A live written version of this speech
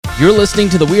You're listening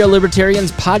to the We Are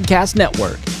Libertarians Podcast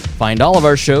Network. Find all of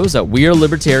our shows at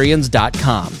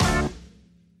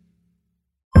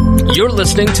wearelibertarians.com. You're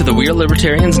listening to the We Are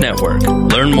Libertarians Network.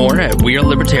 Learn more at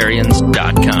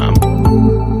wearelibertarians.com.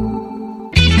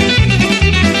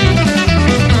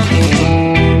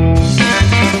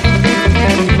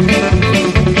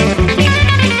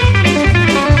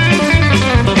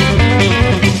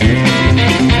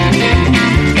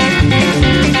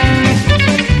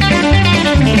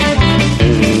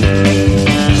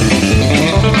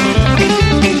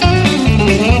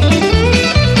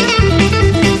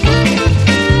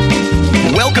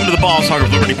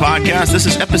 Podcast. This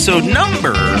is episode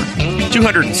number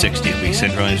 260 of Lee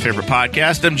Central's favorite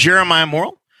podcast. I'm Jeremiah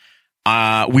Morrill.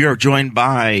 We are joined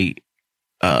by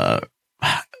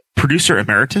producer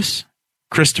emeritus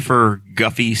Christopher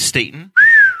Guffey Staten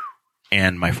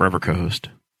and my forever co-host,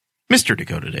 Mr.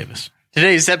 Dakota Davis.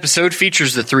 Today's episode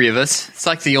features the three of us. It's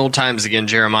like the old times again,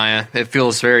 Jeremiah. It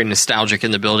feels very nostalgic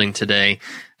in the building today.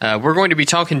 We're going to be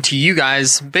talking to you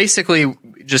guys, basically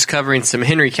just covering some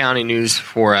Henry County news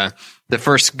for the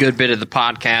first good bit of the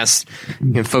podcast,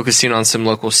 and focusing on some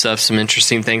local stuff, some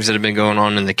interesting things that have been going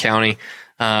on in the county.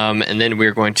 And then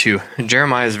we're going to,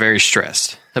 Jeremiah is very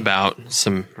stressed about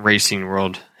some racing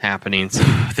world happenings.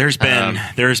 There's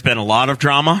been a lot of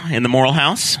drama in the Morrill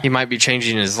house. He might be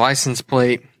changing his license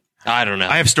plate. I don't know.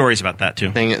 I have stories about that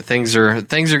too. Things are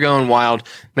going wild.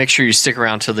 Make sure you stick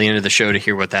around till the end of the show to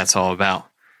hear what that's all about.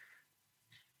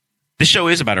 This show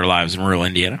is about our lives in rural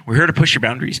Indiana. We're here to push your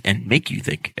boundaries and make you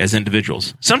think as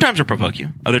individuals. Sometimes we'll provoke you.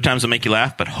 Other times we'll make you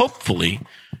laugh, but hopefully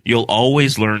you'll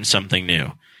always learn something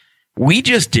new. We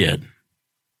just did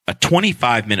a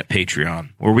 25-minute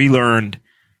Patreon where we learned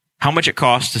how much it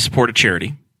costs to support a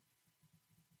charity,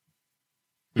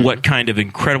 what kind of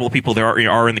incredible people there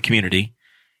are in the community,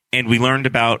 and we learned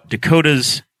about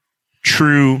Dakota's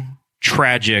true,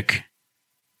 tragic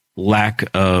lack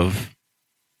of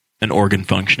an organ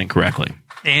functioning correctly.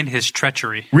 And his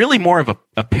treachery. Really more of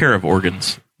a pair of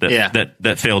organs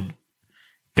that failed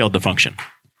to function.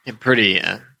 Yeah,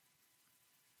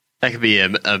 that could be a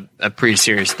pretty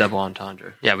serious double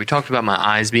entendre. Yeah, we talked about my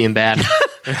eyes being bad.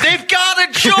 They've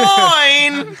got to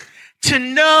join to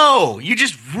know. You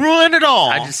just ruined it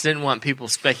all. I just didn't want people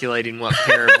speculating what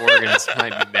pair of organs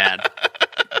might be bad.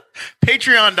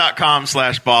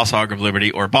 Patreon.com/BossHog of Liberty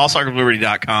or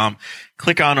BossHogofLiberty.com.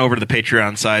 Click on over to the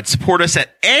Patreon side. Support us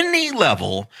at any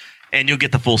level, and you'll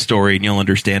get the full story, and you'll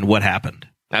understand what happened.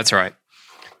 That's right.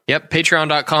 Yep,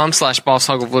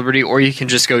 Patreon.com/BossHog of Liberty, or you can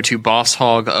just go to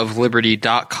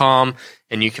BossHogofLiberty.com,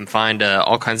 and you can find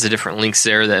all kinds of different links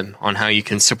there on how you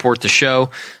can support the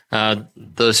show.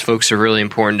 Those folks are really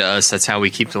important to us. That's how we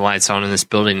keep the lights on in this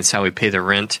building. It's how we pay the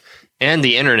rent and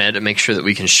the internet to make sure that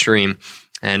we can stream.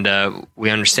 And we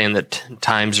understand that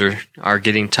times are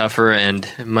getting tougher and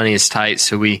money is tight,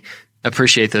 so we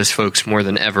appreciate those folks more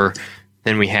than ever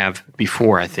than we have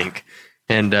before, I think.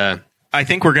 And I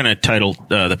think we're going to title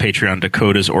the Patreon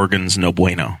Dakota's Organs No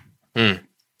Bueno.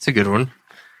 It's a good one.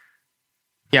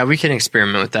 Yeah, we can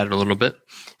experiment with that a little bit.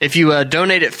 If you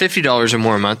donate at $50 or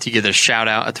more a month, you get a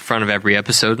shout-out at the front of every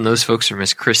episode, and those folks are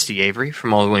Miss Christy Avery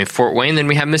from all the way in Fort Wayne. Then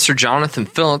we have Mr. Jonathan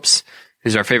Phillips,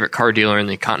 who's our favorite car dealer in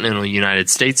the continental United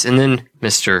States, and then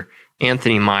Mr.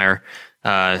 Anthony Meyer,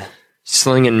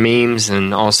 slinging memes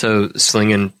and also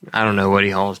slinging, I don't know what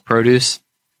he hauls, produce?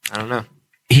 I don't know.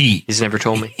 He's never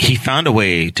told me. He found a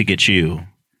way to get you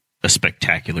a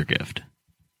spectacular gift.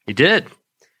 He did.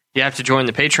 You have to join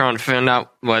the Patreon to find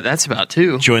out what that's about,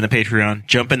 too. Join the Patreon.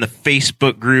 Jump in the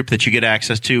Facebook group that you get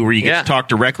access to where you get to talk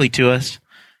directly to us,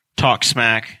 talk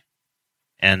smack.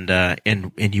 And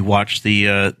you watch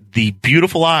the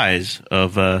beautiful eyes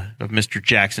of Mr.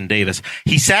 Jackson Davis.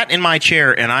 He sat in my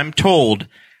chair, and I'm told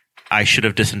I should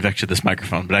have disinfected this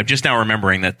microphone, but I'm just now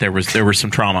remembering that there was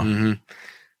some trauma. Mm-hmm.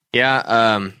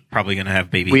 Yeah, probably going to have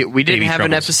baby. We didn't have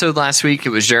an episode last week. It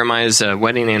was Jeremiah's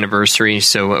wedding anniversary,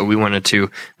 so we wanted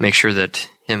to make sure that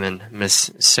him and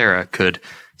Miss Sarah could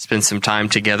spend some time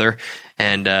together.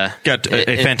 And got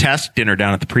a fantastic dinner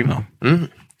down at the Primo. Mm-hmm.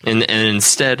 And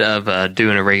instead of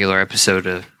doing a regular episode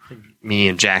of me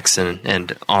and Jackson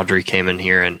and Audrey came in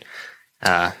here and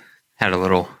had a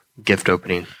little gift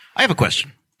opening. I have a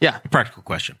question. Yeah. A practical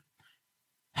question.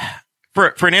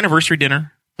 For an anniversary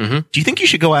dinner, do you think you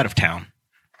should go out of town?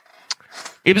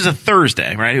 It was a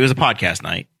Thursday, right? It was a podcast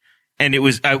night. And it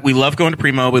was, we love going to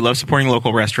Primo. We love supporting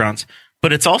local restaurants.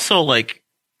 But it's also like,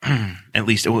 at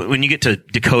least when you get to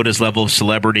Dakota's level of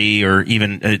celebrity or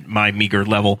even my meager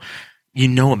level, you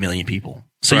know a million people.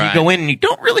 So you go in and you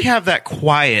don't really have that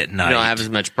quiet night. You don't have as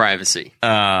much privacy.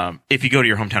 If you go to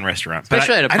your hometown restaurant.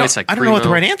 Especially at a place like I don't know what the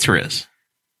right answer is.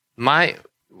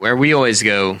 where we always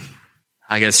go,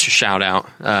 I guess to shout out,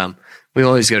 we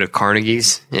always go to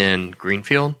Carnegie's in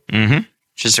Greenfield. Mm-hmm.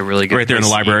 It's just a really good right there in the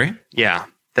library. Yeah,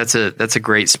 that's a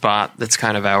great spot. That's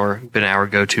kind of been our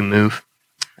go-to move.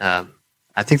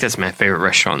 I think that's my favorite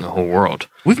restaurant in the whole world.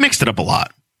 We've mixed it up a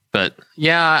lot. But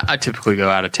yeah, I typically go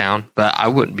out of town, but I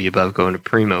wouldn't be above going to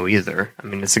Primo either. I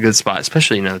mean, it's a good spot,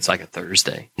 especially, it's like a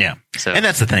Thursday. Yeah. So, and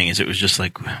that's the thing, is it was just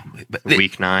like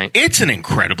weeknight. It's an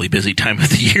incredibly busy time of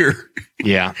the year.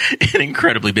 Yeah. An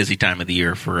incredibly busy time of the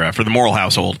year for the Morrill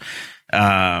household,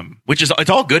 which is, it's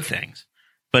all good things,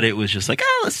 but it was just like,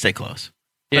 let's stay close.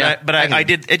 Yeah. But I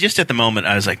did, just at the moment,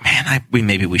 I was like, man,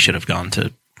 maybe we should have gone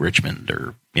to Richmond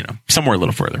or, somewhere a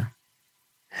little further.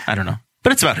 I don't know.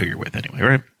 But it's about who you're with anyway,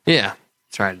 right? Yeah,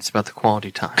 that's right. It's about the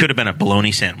quality time. Could have been a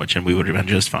bologna sandwich, and we would have been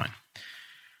just fine.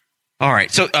 All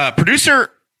right. So, producer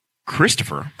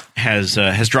Christopher has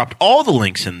dropped all the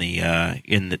links in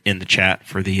the chat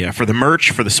for the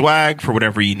merch, for the swag, for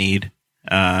whatever you need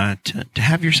to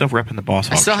have yourself repping the Boss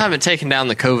Hog. I still haven't taken down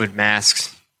the COVID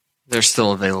masks. They're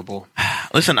still available.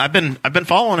 Listen, I've been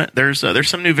following it. There's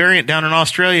some new variant down in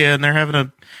Australia, and they're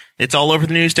having it's all over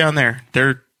the news down there.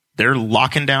 They're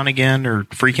locking down again or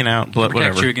freaking out. Whatever.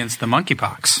 Protect you against the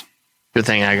monkeypox. Good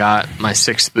thing I got my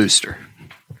 6th booster.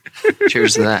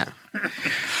 Cheers to that.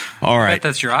 All right.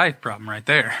 That's your eye problem right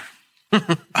there.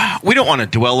 We don't want to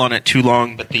dwell on it too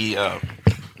long, but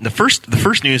the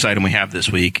first news item we have this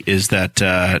week is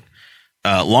that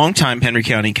longtime Henry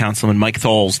County Councilman Mike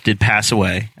Tholles did pass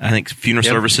away. I think funeral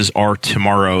services are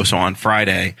tomorrow, so on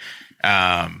Friday.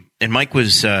 And Mike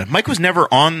was never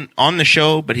on the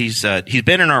show, but he's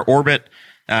been in our orbit.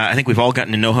 I think we've all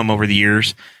gotten to know him over the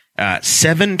years.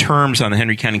 7 terms on the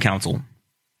Henry County Council.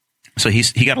 So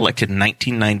he got elected in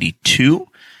 1992,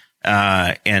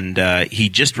 and he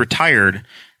just retired.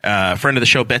 A friend of the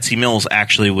show, Betsy Mills,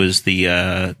 actually was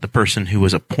the person who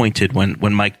was appointed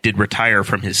when Mike did retire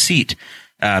from his seat.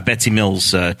 Betsy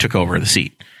Mills took over the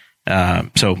seat.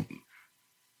 So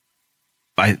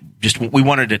we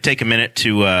wanted to take a minute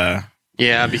to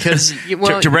because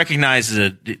to recognize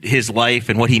his life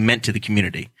and what he meant to the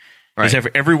community. Right.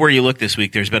 Because everywhere you look this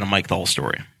week, there's been a Mike Tholles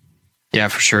story. Yeah,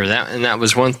 for sure. That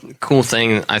was one cool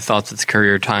thing I thought that the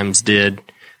Courier Times did.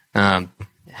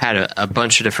 Had a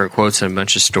bunch of different quotes and a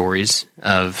bunch of stories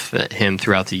of him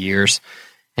throughout the years.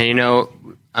 And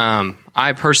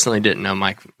I personally didn't know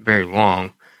Mike very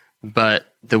long, but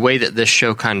the way that this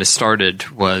show kind of started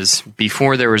was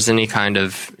before there was any kind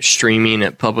of streaming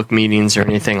at public meetings or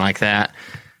anything like that.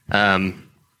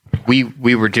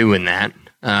 We were doing that.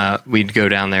 We'd go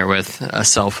down there with a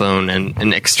cell phone and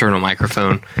an external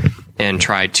microphone and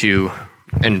try to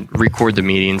record the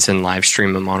meetings and live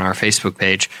stream them on our Facebook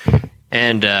page.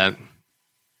 And,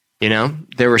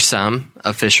 there were some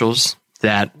officials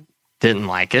that didn't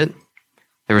like it.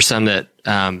 There were some that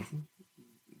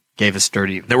gave us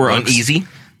dirty They were looks. uneasy?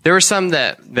 There were some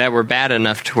that were bad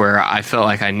enough to where I felt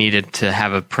like I needed to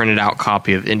have a printed out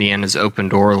copy of Indiana's open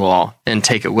door law and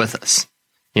take it with us,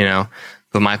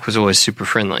 But Mike was always super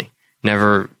friendly.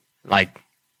 Never, and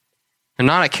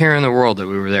not a care in the world that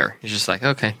we were there. He's just like,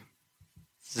 okay,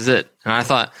 this is it.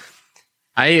 And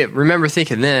I remember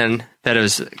thinking then that it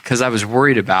was because I was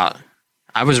worried about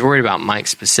Mike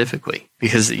specifically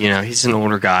because, he's an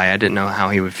older guy. I didn't know how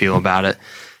he would feel about it.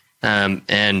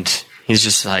 And he's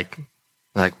just like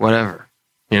whatever,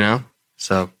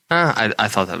 So I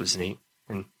thought that was neat.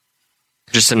 And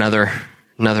just another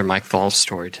Mike Tholles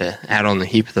story to add on the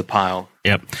heap of the pile.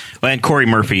 Yep. Well, and Corey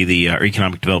Murphy, our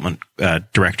economic development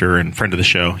director and friend of the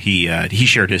show, he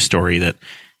shared his story that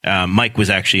Mike was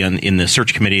actually in the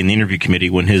search committee and the interview committee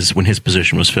when his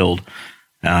position was filled,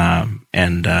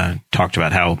 and talked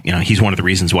about how he's one of the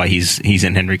reasons why he's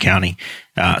in Henry County.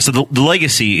 So the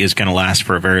legacy is going to last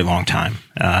for a very long time.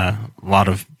 A lot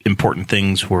of important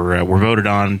things were voted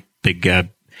on.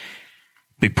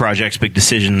 Big projects, big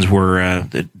decisions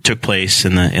that took place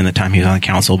in the time he was on the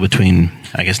council between,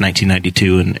 I guess,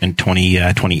 1992 and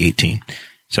 2018.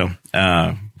 So,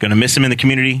 gonna miss him in the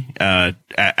community.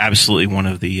 Absolutely one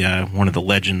of the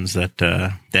legends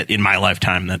that in my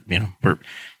lifetime that, were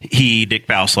he, Dick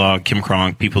Bauslag, Kim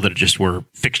Kronk, people that just were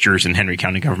fixtures in Henry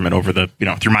County government over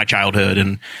through my childhood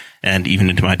and even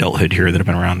into my adulthood here that have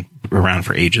been around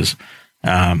for ages.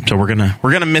 So we're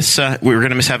gonna miss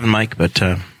having Mike, but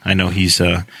I know his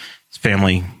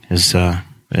family is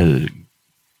gonna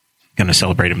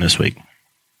celebrate him this week.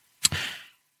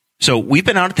 So we've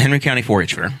been out at the Henry County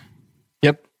 4-H Fair.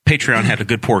 Yep, Patreon had a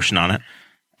good portion on it.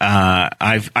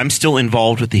 I'm still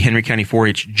involved with the Henry County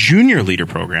 4-H Junior Leader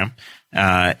Program,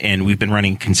 and we've been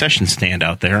running concession stand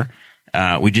out there.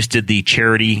 We just did the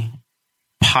charity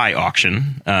pie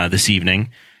auction this evening.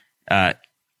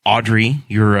 Audrey,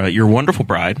 your wonderful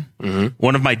bride,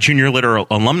 one of my junior litter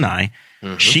alumni,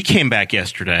 she came back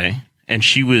yesterday, and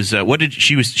she was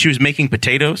she was making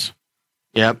potatoes.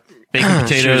 Yep, baking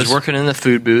potatoes. She was working in the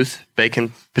food booth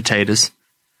baking potatoes.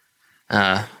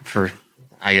 For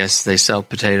I guess they sell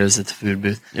potatoes at the food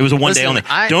booth. It was a one day only.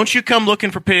 Don't you come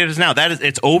looking for potatoes now.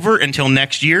 It's over until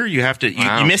next year. You have to.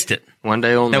 You missed it. One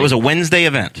day only. That was a Wednesday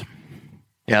event.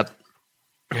 Yep.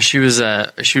 She was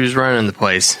running the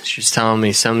place. She was telling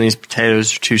me some of these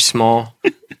potatoes are too small.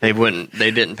 They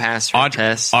didn't pass her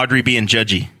test. Audrey being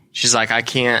judgy. She's like, I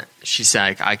can't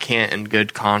in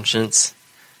good conscience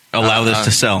allow this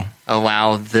to sell.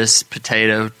 Allow this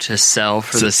potato to sell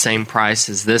for the same price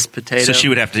as this potato. So she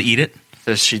would have to eat it?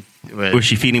 So she was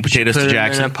she feeding potatoes to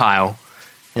Jackson? In a pile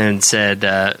and said,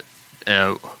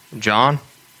 John?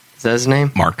 Is that his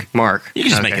name? Mark. You can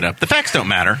just make it up. The facts don't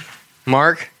matter.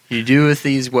 Mark, you do with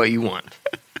these what you want.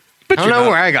 I don't know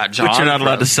where I got John. But you're not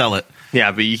allowed to sell it.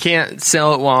 Yeah, but you can't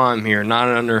sell it while I'm here, not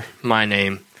under my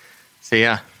name. So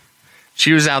yeah,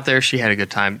 she was out there. She had a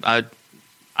good time.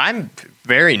 I'm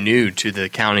very new to the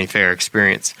county fair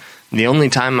experience. The only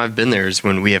time I've been there is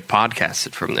when we have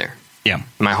podcasted from there. Yeah.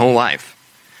 My whole life.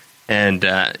 And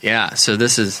so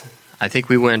this is, I think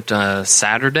we went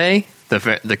Saturday, the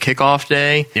kickoff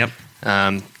day. Yep.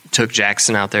 Took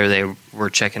Jackson out there. They were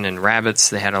checking in rabbits.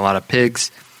 They had a lot of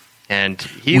pigs. And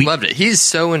he loved it. He's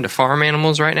so into farm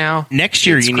animals right now. Next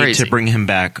year, you need to bring him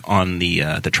back on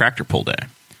the tractor pull day,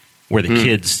 where the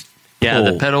kids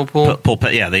the pedal pull.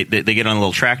 They get on a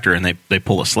little tractor and they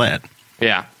pull a sled.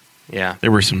 Yeah.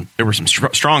 There were some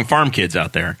strong farm kids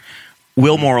out there.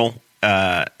 Will Morrill,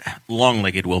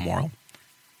 long-legged Will Morrill.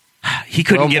 He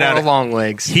couldn't get out of long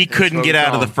legs. He couldn't get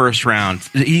out of the first round.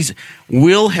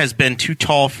 Will has been too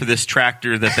tall for this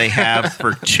tractor that they have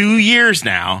for 2 years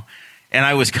now. And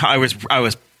I was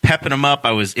pepping him up.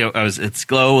 Let's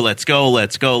go.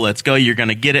 You're going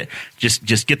to get it.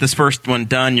 Just get this first one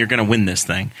done. You're going to win this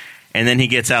thing. And then he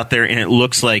gets out there and it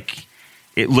looks like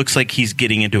he's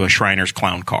getting into a Shriner's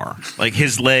clown car. Like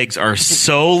his legs are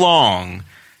so long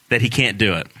that he can't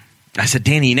do it. I said,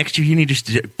 Danny, next year you need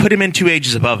to put him in 2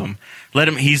 ages above him. Let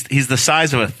him. He's the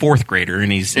size of a fourth grader,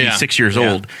 and he's 6 years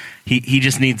old. He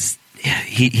just needs.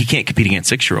 He can't compete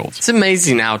against 6-year-olds. It's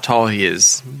amazing how tall he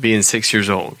is, being 6 years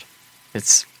old.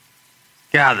 It's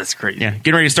that's crazy. Yeah,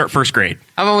 getting ready to start first grade.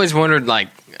 I've always wondered,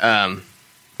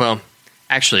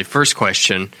 first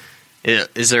question: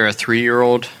 is there a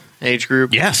 3-year-old age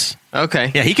group? Yes.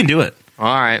 Okay. Yeah, he can do it. All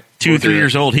right. 2-3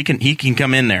 years old, he can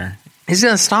come in there. He's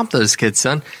gonna stomp those kids,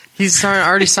 son. He's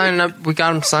already signing up. We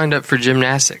got him signed up for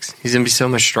gymnastics. He's gonna be so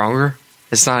much stronger.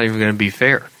 It's not even gonna be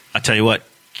fair. I tell you what,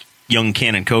 young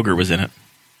Cannon Koger was in it.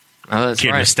 Oh, that's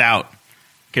Kid right. was stout.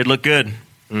 Kid looked good.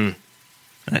 You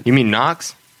mean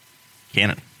Knox?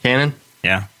 Cannon.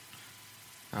 Yeah.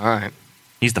 All right.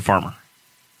 He's the farmer.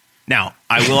 Now,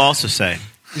 I will also say.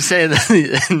 You say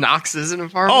that Knox isn't a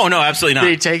farmer? Oh, no, absolutely not.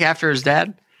 Did he take after his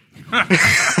dad?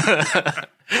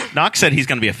 Knox said he's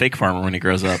going to be a fake farmer when he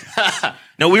grows up.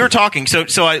 No, we were talking. So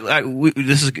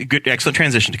this is a good, excellent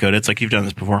transition, Dakota. It's like you've done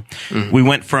this before. Mm-hmm. We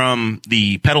went from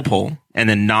the pedal pole, and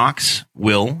then Knox,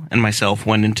 Will, and myself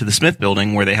went into the Smith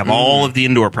building where they have all of the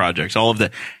indoor projects, all of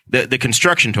the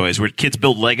construction toys where kids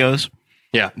build Legos.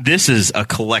 Yeah. This is a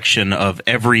collection of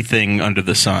everything under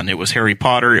the sun. It was Harry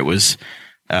Potter. It was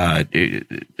Baby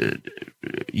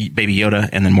Yoda,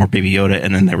 and then more Baby Yoda,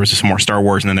 and then there was some more Star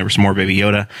Wars, and then there was some more Baby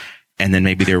Yoda. And then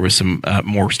maybe there was some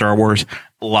more Star Wars.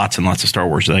 Lots and lots of Star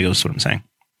Wars Legos is what I'm saying.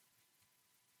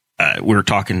 We were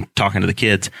talking to the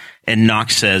kids, and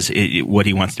Knox says what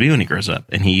he wants to be when he grows up.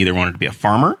 And he either wanted to be a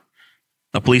farmer,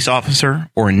 a police officer,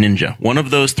 or a ninja. One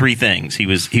of those three things he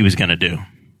was going to do.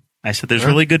 I said, there's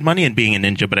really good money in being a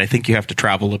ninja, but I think you have to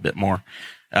travel a bit more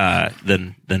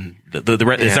than the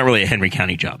rest. It's not really a Henry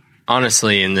County job.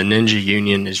 Honestly, and the ninja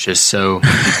union is just so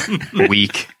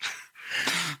weak.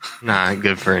 Not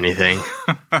good for anything.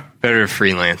 Better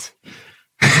freelance.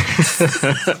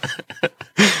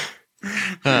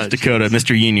 Dakota,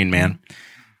 Mr. Union Man.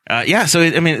 So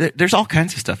I mean, there's all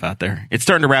kinds of stuff out there. It's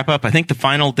starting to wrap up. I think the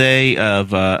final day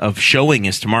of showing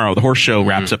is tomorrow. The horse show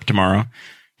wraps up tomorrow,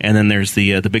 and then there's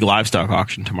the big livestock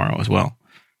auction tomorrow as well.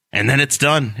 And then it's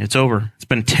done. It's over. It's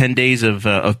been 10 days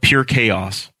of pure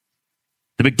chaos.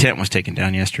 The big tent was taken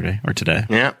down yesterday or today.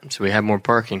 Yeah, so we have more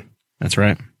parking. That's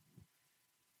right.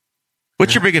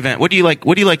 What's your big event? What do you like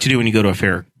to do when you go to a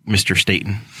fair, Mr.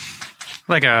 Staten?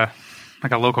 Like a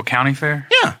local county fair?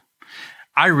 Yeah.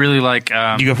 I really like...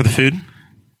 do you go for the food?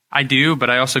 I do, but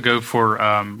I also go for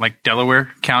like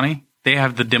Delaware County. they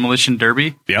have the demolition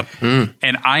derby. Yep.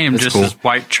 And I am That's just cool. as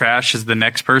white trash as the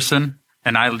next person.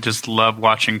 And I just love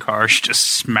watching cars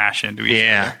just smash into each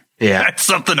other. Yeah. That's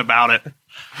something about it.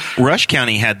 Rush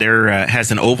County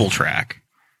has an oval track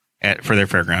for their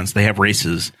fairgrounds. They have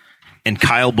races, and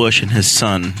Kyle Busch and his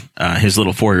son, his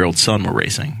little 4-year-old son, were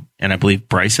racing, and I believe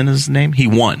Bryson is his name. He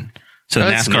won. So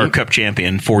That's NASCAR neat. Cup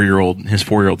champion, his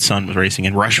 4-year-old son was racing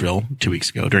in Rushville 2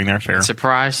 weeks ago during their fair.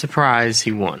 Surprise, surprise,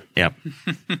 he won. Yep.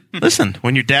 Listen,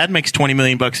 when your dad makes $20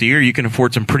 million a year, you can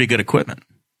afford some pretty good equipment.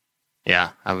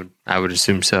 Yeah, I would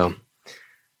assume so.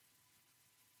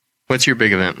 What's your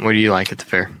big event? What do you like at the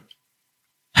fair?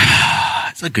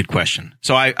 That's a good question.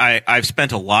 So I've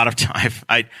spent a lot of time.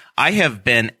 I have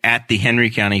been at the Henry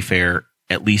County Fair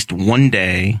at least one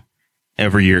day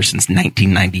every year since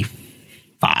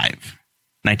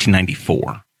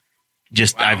 1994.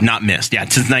 Just wow. I've not missed. Yeah,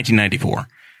 since 1994.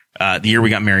 The year we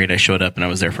got married, I showed up and I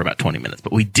was there for about 20 minutes.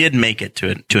 But we did make it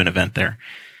to an event there.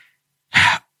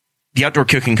 The outdoor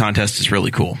cooking contest is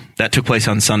really cool. That took place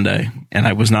on Sunday, and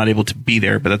I was not able to be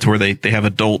there, but that's where they have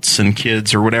adults and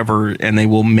kids or whatever, and they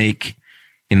will make,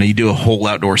 you do a whole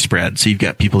outdoor spread. So you've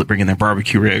got people that bring in their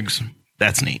barbecue rigs.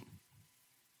 That's neat.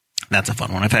 That's a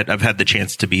fun one. I've had the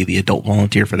chance to be the adult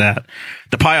volunteer for that.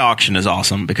 The pie auction is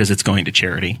awesome because it's going to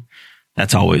charity.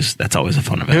 That's always a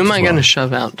fun event. Who am I going to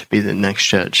shove out to be the next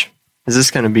judge? Is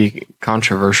this going to be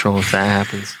controversial if that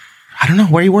happens? I don't know.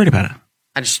 Why are you worried about it?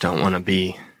 I just don't want to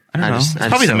be. I don't know. It's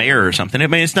probably the mayor or something. I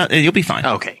mean, it's not. You'll be fine.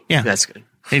 Okay. Yeah, that's good.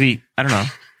 Maybe I don't know.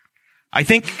 I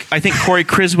think Corey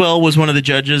Criswell was one of the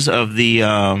judges of the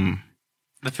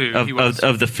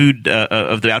food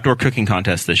of the outdoor cooking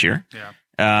contest this year.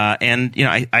 Yeah. And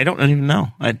I don't even know.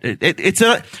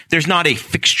 There's not a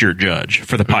fixture judge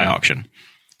for the pie auction.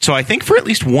 So I think for at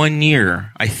least 1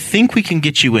 year, I think we can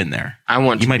get you in there. I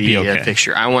want you to might be okay. a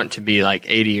fixture. I want to be like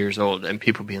 80 years old and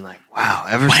people being like, wow,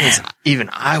 since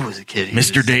even I was a kid.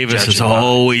 Mr. Davis has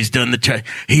always done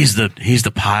he's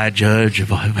the pie judge of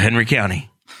Henry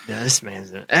County. Yeah, this man's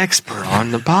an expert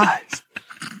on the pies.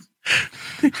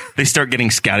 The kids start getting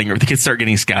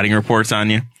scouting reports on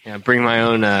you. Yeah, bring my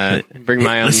own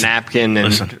napkin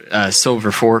and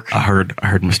silver fork. I heard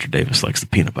Mr. Davis likes the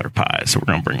peanut butter pies, so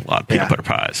we're gonna bring a lot of peanut butter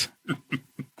pies.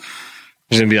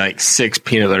 There's gonna be like 6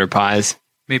 peanut butter pies.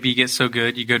 Maybe you get so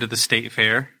good you go to the state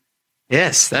fair.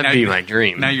 Yes, that'd be my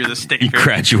dream. Now you're the state you fair.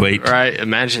 Graduate. Right?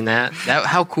 Imagine that.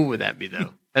 How cool would that be,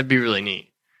 though? That'd be really neat.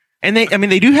 And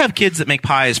they do have kids that make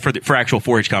pies for actual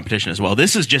 4-H competition as well.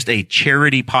 This is just a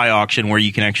charity pie auction where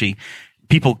you can actually,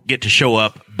 people get to show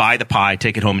up, buy the pie,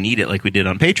 take it home and eat it like we did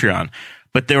on Patreon.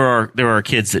 But there are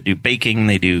kids that do baking,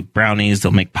 they do brownies,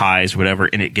 they'll make pies, whatever,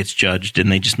 and it gets judged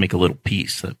and they just make a little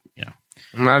piece that,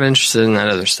 I'm not interested in that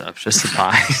other stuff, just the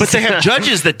pies. But they have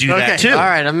judges that do that too. All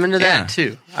right, I'm into that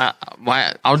too.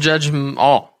 I'll judge them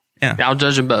all. Yeah. I'll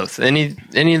judge them both. Any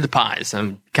of the pies,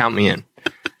 count me in.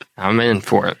 I'm in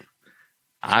for it.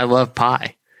 I love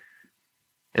pie.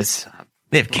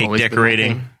 They have cake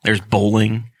decorating. There's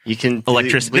bowling. You can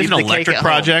electricity. They have an electric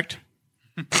project.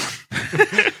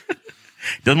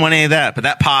 Doesn't want any of that, but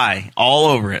that pie all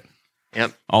over it.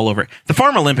 Yep, all over it. The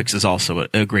Farm Olympics is also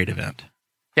a great event.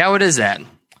 Yeah, what is that?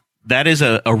 That is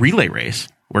a relay race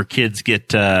where kids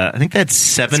get. I think they had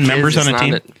 7 members on a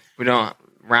team. We don't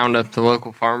round up the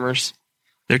local farmers.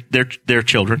 They're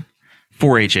children,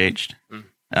 4-H aged,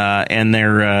 and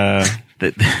they're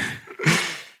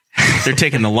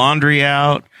taking the laundry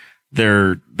out.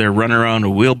 They're running around a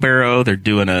wheelbarrow. They're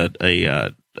doing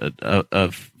a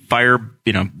fire,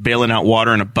 bailing out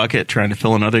water in a bucket, trying to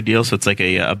fill another deal. So it's like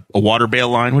a water bail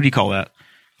line. What do you call that?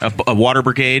 A water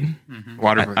brigade. Mm-hmm.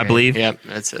 Water brigade. I believe. Yep,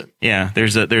 that's it. Yeah,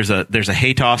 there's a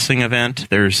hay tossing event.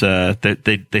 There's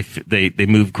they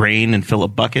move grain and fill a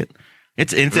bucket.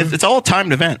 It's all a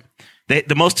timed event.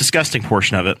 The most disgusting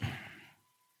portion of it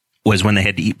was when they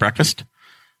had to eat breakfast,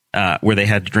 where they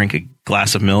had to drink a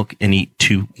glass of milk and eat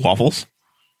 2 waffles.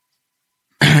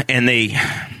 And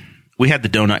we had the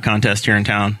donut contest here in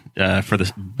town for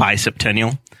the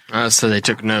bicentennial. So they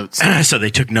took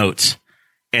notes.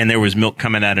 And there was milk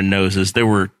coming out of noses. There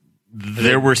were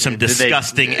some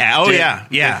disgusting.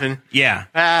 Yeah.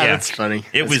 That's funny.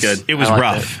 It was good. It was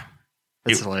rough.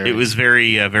 That's hilarious. It was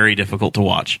very very difficult to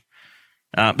watch.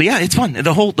 But yeah, it's fun.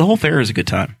 The whole fair is a good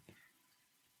time.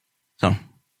 So,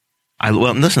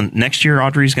 listen. Next year,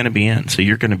 Audrey's going to be in, so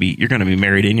you're going to be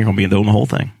married in. You're going to be doing the whole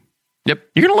thing. Yep,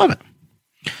 you're going to love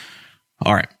it.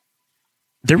 All right.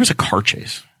 There was a car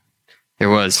chase. There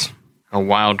was a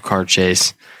wild car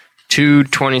chase. 2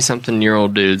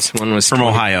 20-something-year-old dudes. One was from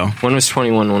Ohio. One was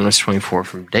 21. One was 24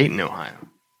 from Dayton, Ohio.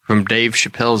 From Dave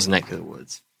Chappelle's neck of the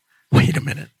woods. Wait a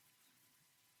minute.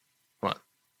 What?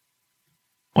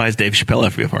 Why does Dave Chappelle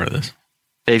have to be a part of this?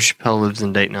 Dave Chappelle lives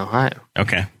in Dayton, Ohio.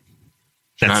 Okay.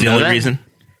 Did That's not the know only that? reason?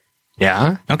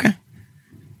 Yeah. Okay.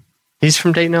 He's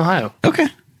from Dayton, Ohio. Okay.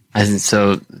 And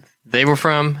so they were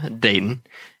from Dayton,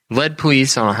 led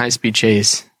police on a high-speed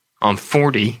chase on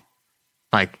 40.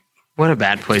 Like, what a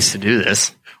bad place to do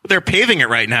this. They're paving it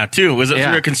right now, too. Was it Yeah.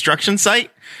 through a construction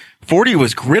site? 40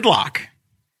 was gridlock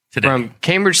today. From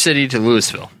Cambridge City to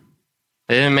Louisville.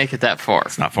 They didn't make it that far.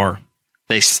 It's not far.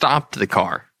 They stopped the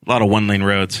car. A lot of one-lane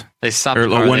roads. They stopped Or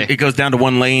the car. it goes down to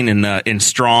one lane in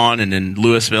Strawn and in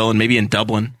Louisville and maybe in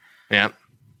Dublin. Yeah.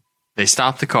 They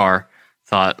stopped the car,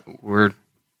 thought, we're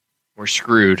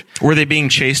screwed. Were they being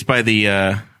chased by the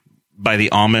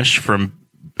Amish from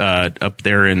up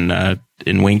there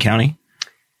in Wayne County?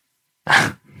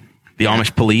 The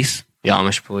Amish police? The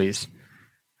Amish police.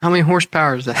 How many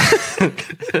horsepower is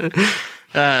that?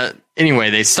 Anyway,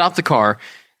 they stop the car.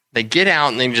 They get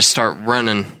out and they just start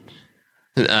running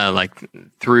like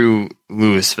through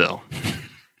Louisville.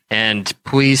 And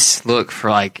police look for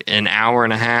like an hour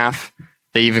and a half.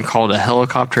 They even called a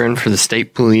helicopter in for the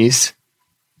state police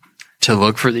to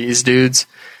look for these dudes.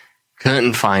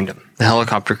 Couldn't find them. The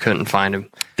helicopter couldn't find them.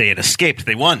 They had escaped.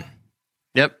 They won.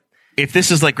 Yep. If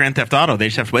this is like Grand Theft Auto, they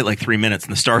just have to wait like 3 minutes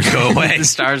and the stars go away. The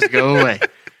stars go away.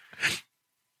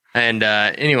 And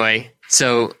anyway,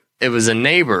 so it was a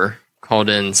neighbor called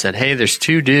in and said, hey, there's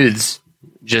two dudes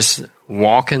just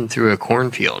walking through a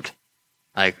cornfield.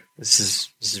 Like, this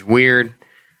is weird.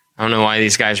 I don't know why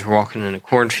these guys are walking in a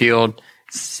cornfield.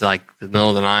 It's like the middle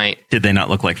of the night. Did they not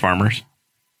look like farmers?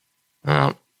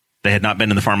 Well, They had not been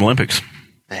in the Farm Olympics.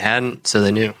 they hadn't, so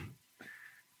they knew.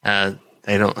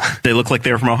 They don't. They look like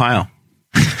they were from Ohio.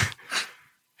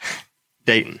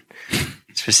 Dayton,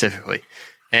 specifically.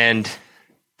 And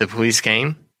the police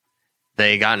came.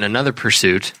 They got in another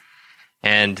pursuit,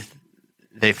 and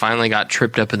they finally got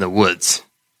tripped up in the woods.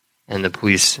 And the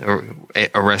police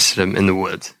arrested them in the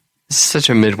woods. It's such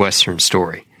a Midwestern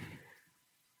story.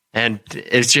 And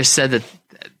it's just said that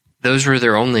those were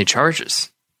their only charges.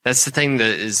 That's the thing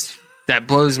that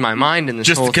blows my mind in this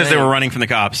Just whole because thing. they were running from the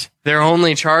cops. Their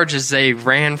only charge is they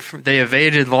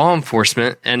evaded law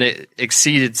enforcement and it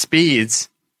exceeded speeds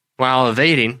while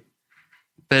evading.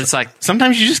 But it's like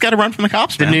Sometimes you just got to run from the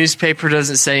cops, the man. newspaper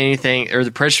doesn't say anything, or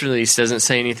the press release doesn't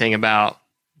say anything about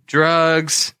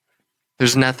drugs.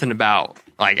 There's nothing about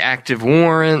like active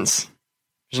warrants.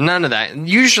 There's none of that. And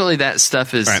usually that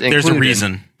stuff is Right, included. there's a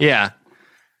reason. Yeah.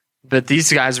 But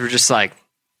these guys were just like,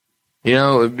 it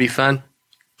would be fun.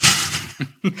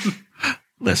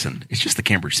 Listen, it's just the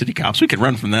Cambridge City cops. We could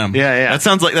run from them. Yeah, yeah. That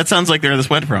sounds like where this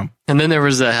went from. And then there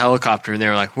was a helicopter, and they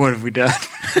were like, what have we done?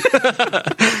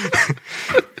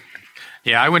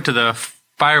 Yeah, I went to the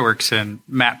fireworks and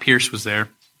Matt Pierce was there.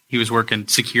 He was working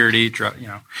security,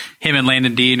 him and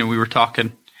Landon Dean, and we were talking.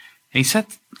 And he said,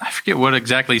 I forget what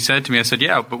exactly he said to me. I said,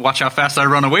 yeah, but watch how fast I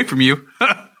run away from you.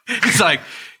 He's like,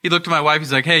 he looked at my wife.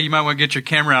 He's like, hey, you might want to get your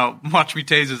camera out and watch me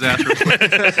tase his ass real quick.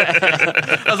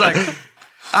 I was like,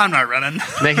 I'm not running.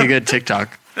 Make a good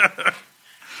TikTok.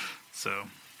 So,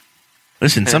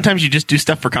 Listen, sometimes you just do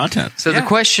stuff for content. So the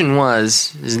question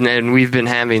was, and we've been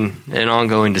having an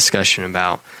ongoing discussion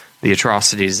about the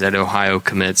atrocities that Ohio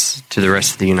commits to the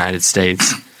rest of the United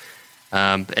States,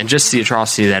 and just the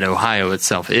atrocity that Ohio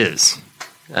itself is.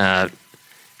 I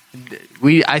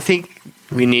think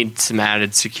we need some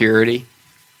added security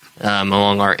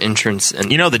along our entrance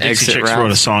and You know, the Dixie exit Chicks routes.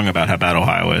 wrote a song about how bad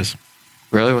Ohio is.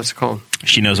 Really? What's it called?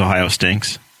 She knows Ohio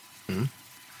stinks.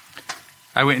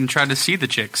 I went and tried to see the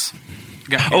Chicks.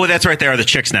 Oh, that's right. They are the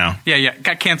Chicks now. Yeah,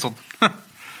 got canceled.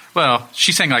 Well,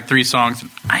 she sang like 3 songs.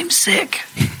 And, I'm sick.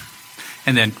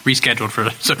 And then rescheduled for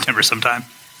September sometime.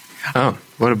 Oh,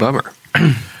 what a bummer.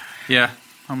 Yeah,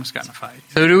 almost got in a fight.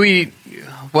 So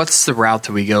what's the route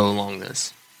that we go along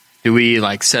this? Do we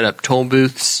like set up toll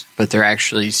booths, but they're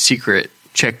actually secret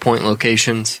checkpoint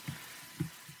locations?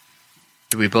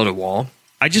 Do we build a wall?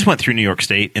 I just went through New York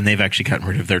State, and they've actually gotten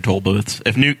rid of their toll booths.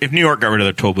 If New York got rid of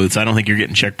their toll booths, I don't think you're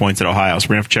getting checkpoints at Ohio, so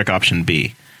we're going to have to check option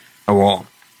B. A wall.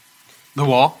 The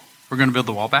wall? We're going to build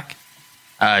the wall back?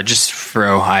 Just for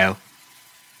Ohio.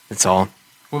 That's all.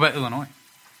 What about Illinois?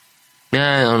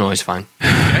 Yeah, Illinois is fine.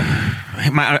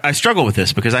 I struggle with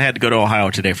this because I had to go to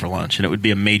Ohio today for lunch, and it would be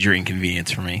a major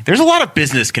inconvenience for me. There's a lot of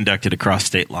business conducted across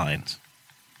state lines.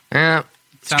 Yeah,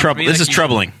 This is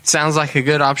troubling. sounds like a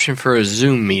good option for a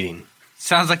Zoom meeting.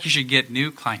 Sounds like you should get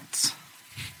new clients.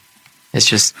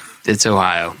 It's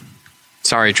Ohio.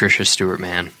 Sorry, Tricia Stewart,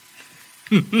 man.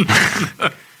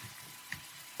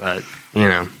 But,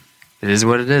 it is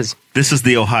what it is. This is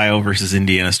the Ohio versus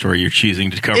Indiana story you're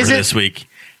choosing to cover Is it? this week,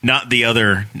 not the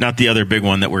other big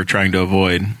one that we're trying to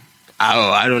avoid.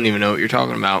 Oh, I don't even know what you're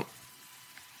talking about.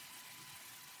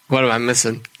 What am I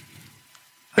missing?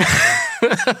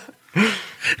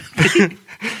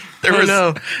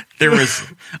 There was.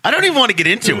 I don't even want to get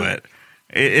into it.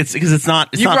 It's because it's not.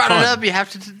 It's you not brought fun. it up.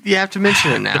 You have to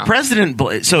mention it now. The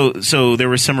president. So there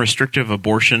was some restrictive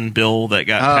abortion bill that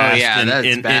got passed. Yeah,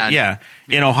 that's bad.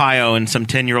 In Ohio, and some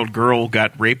 10-year-old girl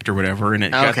got raped or whatever, and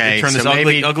it turned this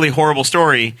ugly, horrible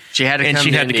story. She had to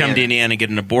come to Indiana and get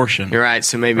an abortion. You're right.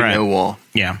 So maybe no wall.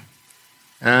 Yeah.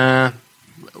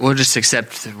 We'll just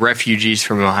accept refugees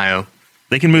from Ohio.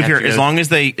 They can move here as long as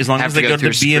they go to the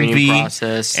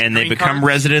BMV and they become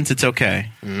residents. It's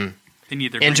okay. Mm-hmm. They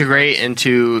need their integrate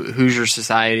into Hoosier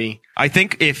society. I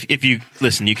think if you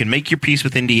listen, you can make your peace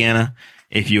with Indiana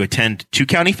if you attend 2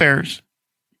 county fairs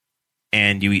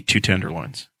and you eat 2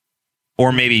 tenderloins,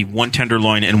 or maybe 1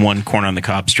 tenderloin and 1 corn on the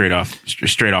cob straight off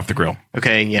the grill.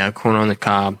 Okay, yeah, corn on the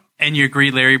cob. And you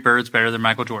agree Larry Bird's better than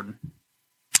Michael Jordan?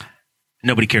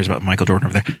 Nobody cares about Michael Jordan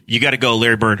over there. You got to go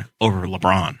Larry Bird over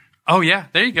LeBron. Oh yeah,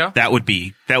 there you go. That would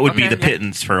be the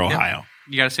pittance for Ohio. Yep.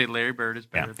 You got to say Larry Bird is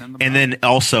better than LeBron. And then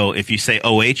also, if you say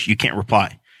OH, you can't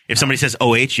reply. If somebody says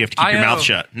OH, you have to keep your mouth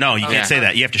shut. No, you can't say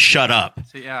that. You have to shut up.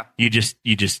 So, yeah. You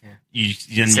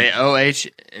say OH,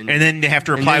 and then they have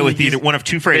to reply with either one of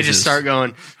 2 phrases. They just start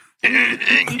going.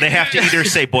 They have to either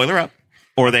say boiler up,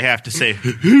 or they have to say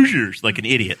Hoosiers like an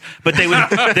idiot. But they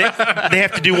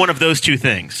have to do one of those 2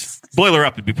 things. Boiler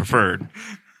up would be preferred.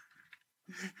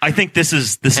 I think this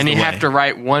is and you have to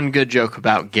write one good joke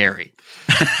about Gary.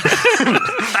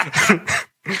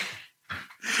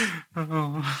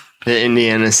 The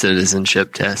Indiana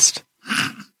citizenship test.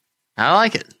 I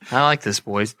like it. I like this,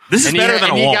 boys. This is better than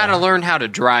a wall. And you got to learn how to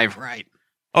drive right.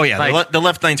 Oh yeah, the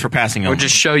left lane's for passing. Or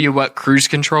just show you what cruise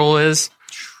control is,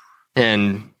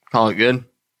 and call it good.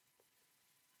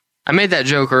 I made that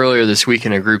joke earlier this week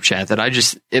in a group chat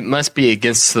that it must be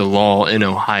against the law in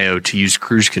Ohio to use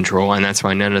cruise control, and that's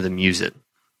why none of them use it.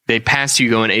 They pass you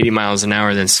going 80 miles an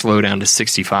hour, then slow down to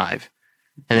 65.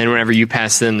 And then whenever you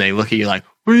pass them, they look at you like,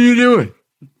 what are you doing?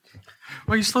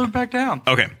 Well, you slowed back down.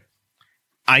 Okay.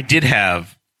 I did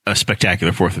have a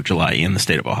spectacular 4th of July in the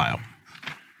state of Ohio.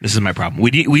 This is my problem. We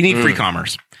need free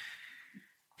commerce.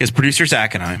 His producer,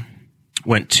 Zach, and I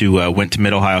went to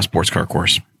Mid-Ohio Sports Car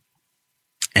Course.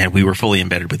 And we were fully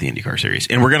embedded with the IndyCar series.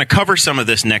 And we're going to cover some of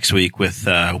this next week with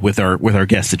our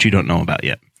guests that you don't know about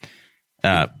yet.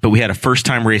 But we had a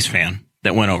first-time race fan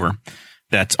that went over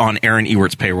that's on Aaron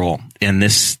Ewert's payroll. And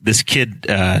this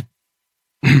kid,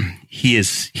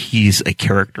 he's a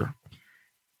character.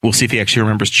 We'll see if he actually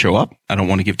remembers to show up. I don't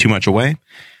want to give too much away.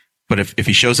 But if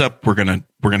he shows up, we're gonna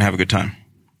have a good time.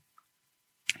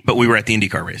 But we were at the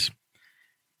IndyCar race.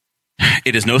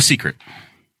 It is no secret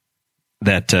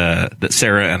that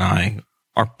Sarah and I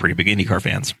are pretty big IndyCar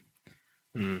fans.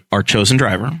 Mm. Our chosen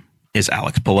driver is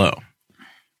Alex Palou.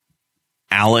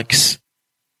 Alex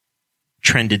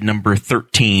trended number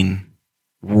 13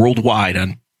 worldwide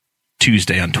on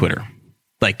Tuesday on Twitter.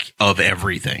 Like, of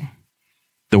everything.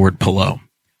 The word Palou.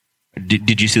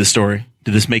 Did you see the story?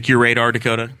 Did this make your radar,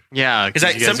 Dakota? Yeah.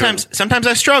 Because sometimes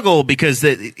I struggle because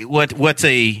what's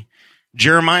a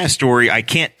Jeremiah story, I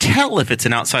can't tell if it's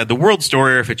an outside the world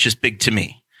story or if it's just big to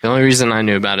me. The only reason I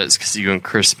knew about it is because you and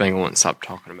Chris Spangle wouldn't stop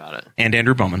talking about it. And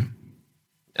Andrew Bowman.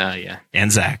 Yeah.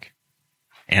 And Zach.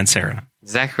 And Sarah.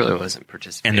 Zach really wasn't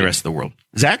participating. And the rest of the world.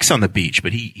 Zach's on the beach,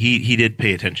 but he did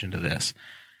pay attention to this.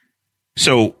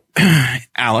 So,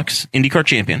 Alex, IndyCar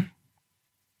champion,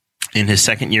 in his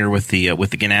second year with the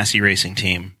Ganassi racing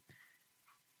team,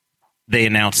 they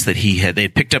announced that they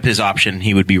had picked up his option.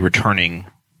 He would be returning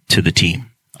to the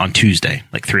team on Tuesday,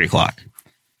 like 3:00.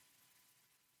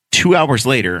 2 hours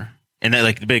later, and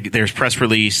then there's press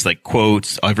release, like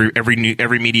quotes, every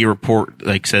media report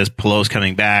like says Palou's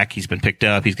coming back. He's been picked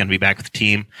up. He's going to be back with the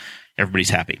team. Everybody's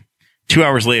happy. 2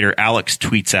 hours later, Alex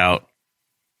tweets out,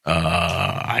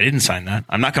 I didn't sign that.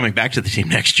 I'm not coming back to the team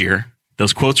next year.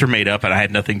 Those quotes were made up and I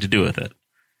had nothing to do with it.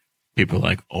 People are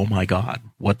like, oh my God,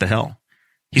 what the hell?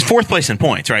 He's 4th place in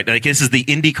points, right? Like, this is the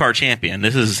IndyCar champion.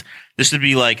 This would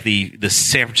be like the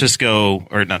San Francisco,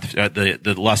 or not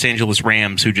the Los Angeles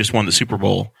Rams who just won the Super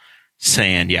Bowl,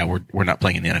 saying, yeah, we're not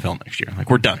playing in the NFL next year. Like,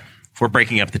 we're done. We're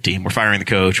breaking up the team. We're firing the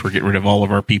coach. We're getting rid of all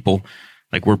of our people.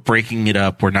 Like, we're breaking it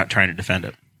up. We're not trying to defend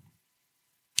it.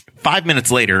 5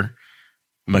 minutes later,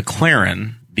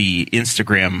 McLaren, the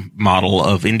Instagram model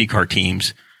of IndyCar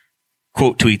teams,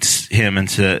 quote tweets him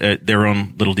into their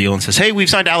own little deal and says, hey, we've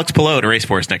signed Alex Palou to race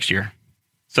for us next year.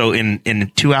 So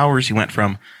in 2 hours, he went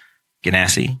from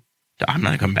Ganassi to I'm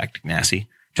not coming back to Ganassi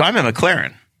to I'm at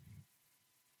McLaren.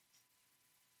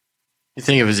 You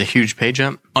think it was a huge pay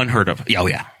jump? Unheard of. Oh,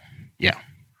 yeah. Yeah.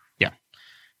 Yeah.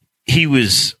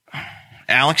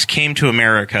 Alex came to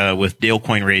America with Dale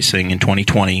Coyne Racing in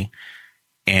 2020,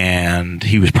 and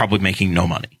he was probably making no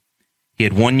money. He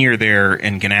had 1 year there,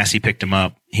 and Ganassi picked him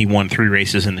up. He won 3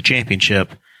 races in the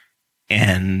championship,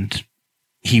 and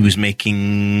he was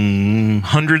making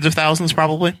hundreds of thousands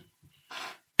probably.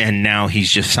 And now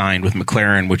he's just signed with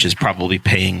McLaren, which is probably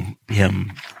paying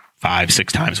him 5-6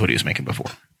 times what he was making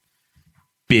before.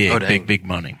 Big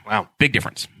money. Wow. Big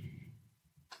difference.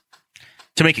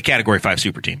 To make a Category 5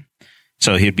 super team.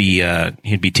 So he'd be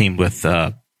teamed with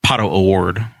Pato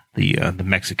O'Ward, the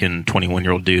Mexican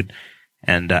 21-year-old dude,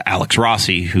 and Alex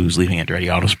Rossi, who's leaving Andretti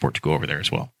Autosport to go over there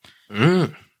as well.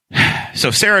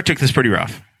 So Sarah took this pretty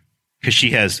rough because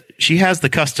she has the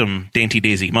custom Dainty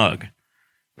Daisy mug,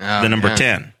 the number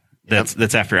 10.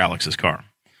 That's after Alex's car.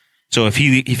 So if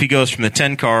he goes from the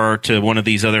 10 car to one of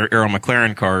these other Aero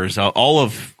McLaren cars, all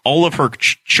of her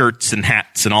shirts and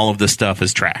hats and all of this stuff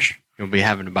is trash. You'll be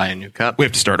having to buy a new cup. We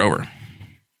have to start over.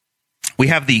 We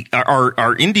have the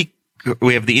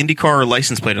IndyCar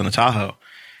license plate on the Tahoe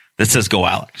that says "Go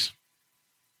Alex"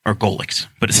 or Golix,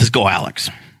 but it says "Go Alex."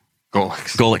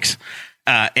 Golix.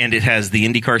 And it has the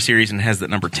IndyCar series and it has that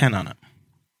number 10 on it.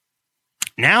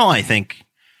 Now I think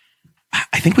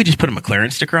we just put a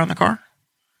McLaren sticker on the car,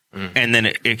 and then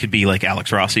it could be like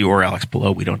Alex Rossi or Alex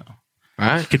Palou. We don't know.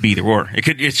 Right. It could be either or.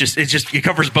 It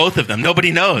covers both of them.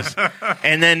 Nobody knows.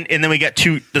 and then we got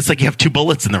 2. That's like you have 2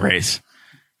 bullets in the race.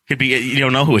 Could be, you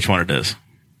don't know which one it is.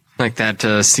 Like that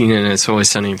scene in It's Always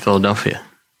Sunny in Philadelphia.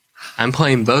 I'm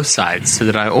playing both sides so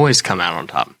that I always come out on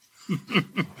top.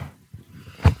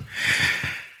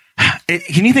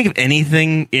 Can you think of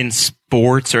anything in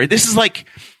sports, or this is like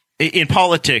in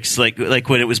politics, like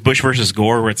when it was Bush versus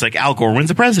Gore, where it's like Al Gore wins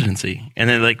the presidency, and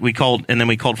then we called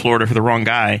Florida for the wrong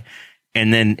guy,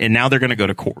 and now they're going to go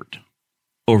to court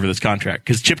over this contract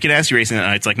because Chip Ganassi Racing that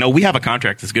night, it's like, no, we have a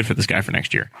contract that's good for this guy for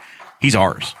next year. He's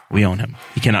ours. We own him.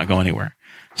 He cannot go anywhere.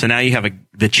 So now you have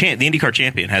the IndyCar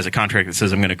champion has a contract that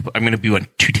says I'm going to be on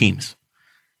 2 teams,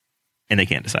 and they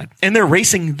can't decide. And they're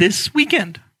racing this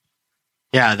weekend.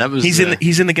 Yeah, that was he's in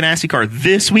the Ganassi car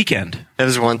this weekend. That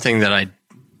was one thing that I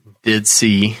did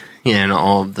see in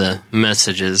all of the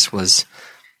messages was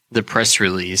the press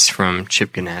release from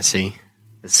Chip Ganassi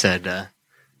that said at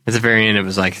the very end it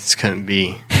was like this couldn't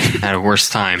be at a worse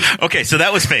time. Okay, so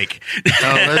that was fake.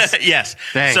 Oh, it was? Yes.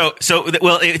 Dang. So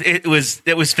well, it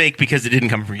was fake because it didn't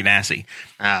come from Ganassi.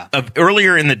 Ah.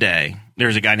 Earlier in the day, there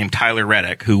was a guy named Tyler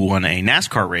Reddick who won a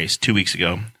NASCAR race 2 weeks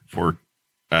ago for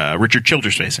Richard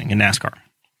Childress Racing in NASCAR.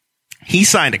 He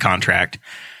signed a contract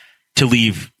to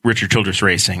leave Richard Childress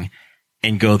Racing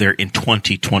and go there in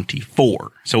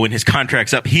 2024. So when his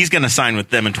contract's up, he's going to sign with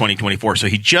them in 2024. So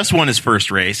he just won his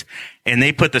first race, and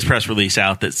they put this press release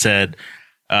out that said,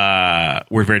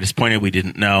 we're very disappointed. We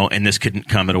didn't know, and this couldn't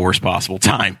come at a worst possible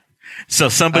time. So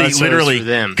somebody literally,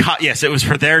 yes, it was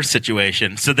for their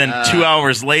situation. So then 2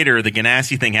 hours later, the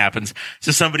Ganassi thing happens.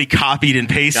 So somebody copied and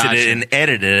pasted it and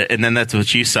edited it. And then that's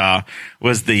what you saw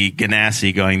was the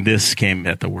Ganassi going, this came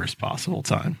at the worst possible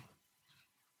time.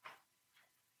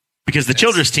 Because the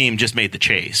Childress team just made the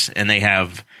chase, and they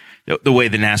have the way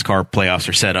the NASCAR playoffs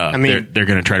are set up. I mean, they're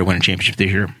going to try to win a championship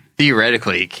this year.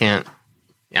 Theoretically, can't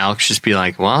Alex just be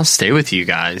like, well, I'll stay with you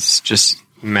guys. Just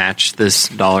match this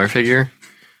dollar figure.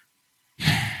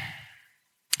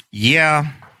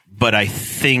 Yeah, but I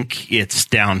think it's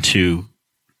down to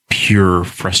pure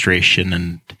frustration,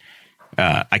 and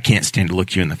I can't stand to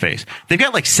look you in the face. They've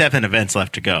got like 7 events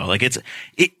left to go. Like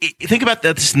think about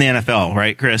this in the NFL,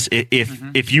 right, Chris?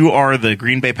 If you are the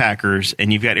Green Bay Packers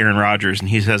and you've got Aaron Rodgers and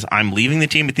he says, I'm leaving the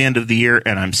team at the end of the year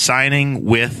and I'm signing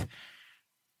with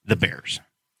the Bears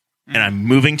and I'm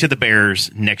moving to the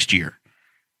Bears next year,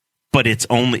 but it's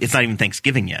not even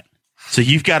Thanksgiving yet. So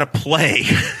you've got to play.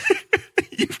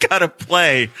 You've got to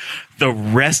play the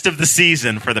rest of the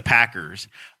season for the Packers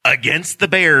against the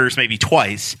Bears, maybe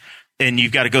twice, and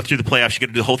you've got to go through the playoffs. You got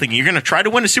to do the whole thing. You're going to try to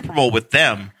win a Super Bowl with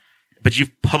them, but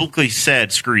you've publicly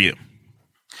said, "Screw you."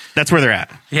 That's where they're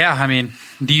at. Yeah, I mean,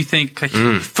 do you think,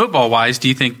 football-wise, do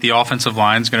you think the offensive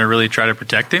line is going to really try to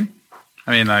protect him?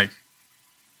 I mean, like,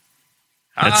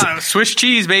 Swiss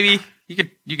cheese, baby. You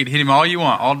could hit him all you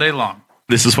want all day long.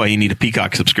 This is why you need a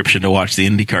Peacock subscription to watch the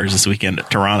IndyCars this weekend at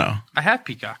Toronto. I have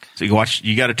Peacock. So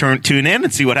you got to tune in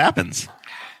and see what happens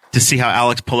to see how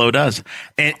Alex Palou does.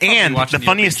 And the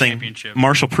funniest thing,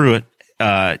 Marshall Pruitt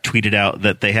tweeted out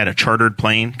that they had a chartered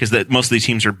plane because most of these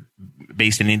teams are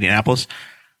based in Indianapolis.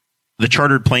 The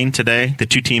chartered plane today, the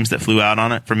 2 teams that flew out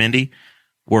on it from Indy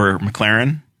were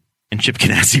McLaren and Chip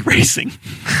Ganassi Racing.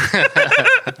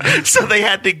 So they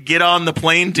had to get on the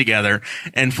plane together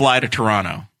and fly to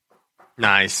Toronto.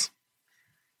 Nice.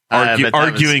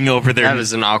 arguing over their. That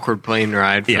was an awkward plane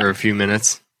ride for a few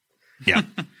minutes. Yeah.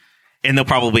 And they'll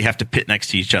probably have to pit next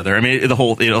to each other. I mean, the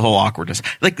whole awkwardness.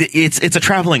 Like it's a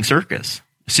traveling circus.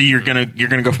 So you're gonna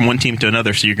go from one team to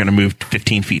another. So you're gonna move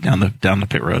 15 feet down the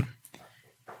pit road.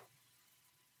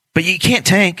 But you can't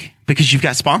tank because you've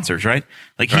got sponsors, right?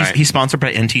 Like he's sponsored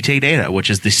by NTT Data, which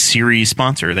is the series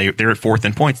sponsor. They're at fourth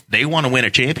in points. They want to win a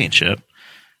championship.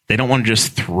 They don't want to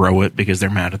just throw it because they're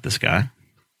mad at this guy.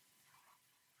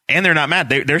 And they're not mad.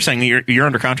 They're saying you're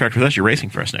under contract with us. You're racing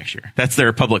for us next year. That's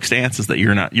their public stance, is that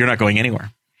you're not going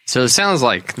anywhere. So it sounds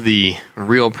like the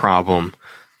real problem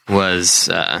was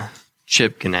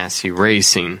Chip Ganassi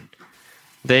Racing.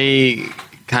 They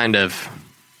kind of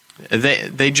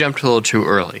they jumped a little too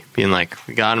early, being like,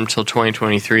 we got him till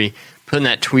 2023, putting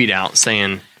that tweet out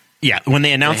saying, yeah, when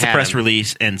they announced the press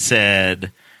release and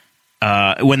said.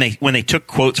 When they took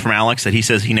quotes from Alex that he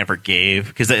says he never gave,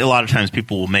 because a lot of times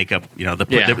people will make up,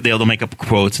 they'll make up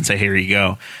quotes and say, here you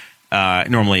go.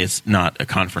 Normally it's not a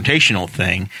confrontational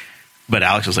thing, but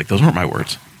Alex was like, those weren't my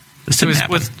words. This didn't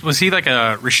happen. Was he like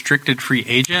a restricted free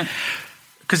agent?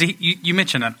 Because you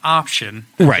mentioned an option.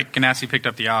 Right. Ganassi picked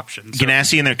up the option. So.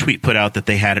 Ganassi in their tweet put out that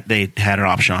they had an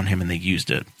option on him and they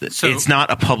used it. So, it's not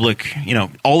a public,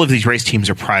 all of these race teams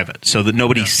are private, so that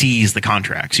nobody sees the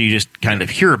contract. So you just kind of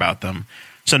hear about them.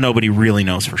 So nobody really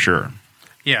knows for sure.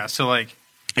 Yeah. So like,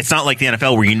 it's not like the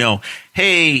NFL where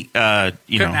hey,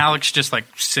 couldn't Alex just like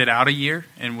sit out a year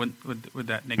and would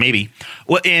that negate? Maybe.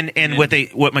 Well, and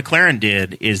what McLaren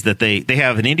did is that they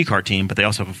have an IndyCar team, but they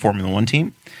also have a Formula One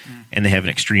team, and they have an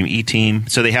Extreme E team.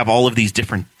 So they have all of these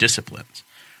different disciplines.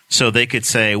 So they could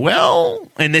say, well,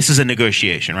 and this is a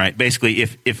negotiation, right? Basically,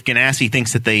 if Ganassi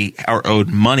thinks that they are owed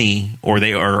money or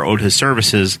they are owed his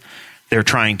services, they're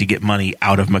trying to get money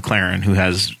out of McLaren, who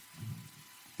has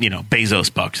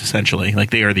Bezos bucks, essentially. Like,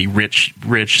 they are the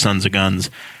rich sons of guns,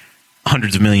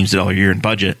 hundreds of millions of dollars a year in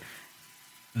budget.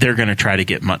 They're going to try to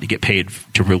get paid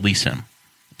to release him.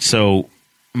 So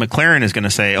McLaren is going to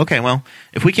say, okay, well,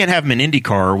 if we can't have him in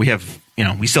IndyCar,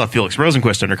 we still have Felix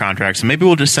Rosenqvist under contract, so maybe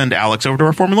we'll just send Alex over to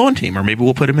our Formula One team, or maybe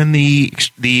we'll put him in the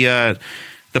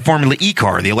Formula E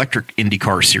car, the electric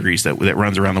IndyCar series that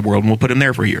runs around the world, and we'll put him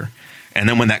there for a year. And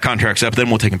then when that contract's up, then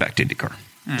we'll take him back to IndyCar.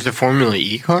 There's a Formula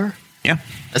E car? Yeah.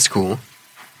 That's cool.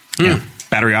 Yeah.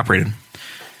 Battery operated.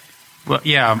 Well,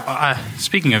 yeah.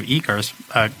 Speaking of e-cars,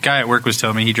 a guy at work was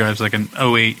telling me he drives like an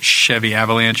 08 Chevy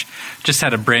Avalanche. Just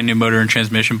had a brand new motor and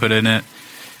transmission put in it.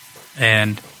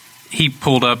 And he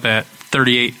pulled up at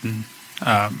 38 and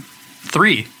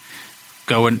 3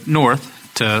 going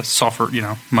north to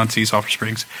Muncie, Sulphur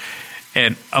Springs.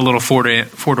 And a little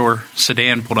four-door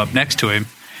sedan pulled up next to him.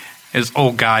 His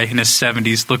old guy in his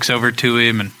 70s looks over to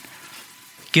him and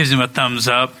gives him a thumbs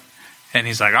up, and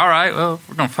he's like, all right, well,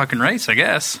 we're going to fucking race, I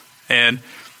guess. And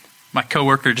my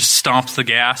coworker just stomps the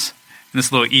gas, and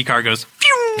this little e-car goes,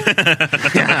 phew!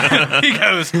 He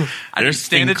goes, I didn't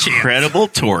stand a chance. There's incredible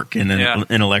torque in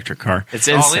an electric car. It's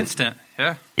all instant.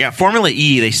 Yeah. Yeah, Formula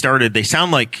E, they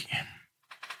sound like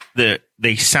they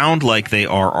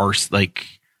are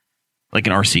like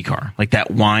an RC car. Like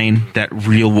that whine, that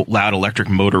real loud electric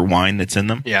motor whine that's in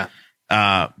them. Yeah.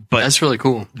 But that's really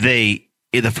cool.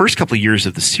 In the first couple of years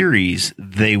of the series,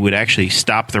 they would actually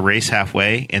stop the race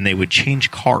halfway and they would change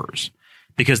cars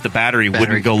because the battery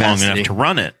wouldn't go long enough to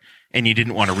run it, and you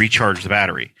didn't want to recharge the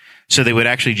battery. So they would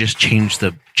actually just change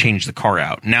the car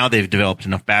out. Now they've developed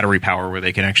enough battery power where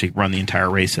they can actually run the entire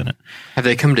race in it. Have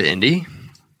they come to Indy?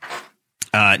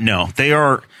 No, they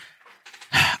are.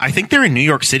 I think they're in New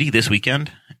York City this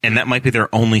weekend, and that might be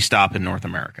their only stop in North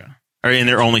America, or in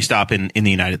their only stop in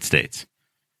the United States.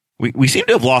 We seem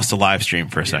to have lost the live stream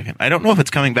for a second. I don't know if it's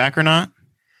coming back or not.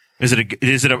 Is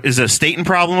it a Staten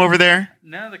problem over there?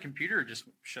 No, the computer just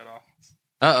shut off.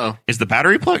 Uh-oh. Is the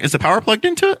power plugged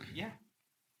into it? Yeah.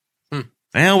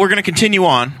 Well, we're going to continue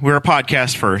on. We're a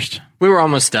podcast first. We were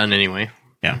almost done anime.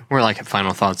 Yeah. We're like at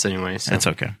final thoughts anyway. So. That's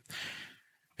okay.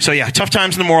 So yeah, tough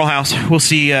times in the Moral House. We'll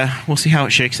see how it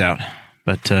shakes out,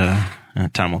 but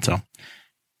time will tell.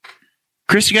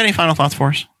 Chris, you got any final thoughts for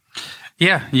us?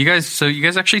 Yeah, you guys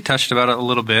actually touched about it a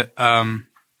little bit.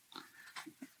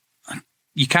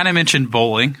 You kind of mentioned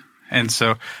bowling, and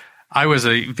so I was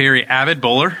a very avid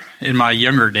bowler in my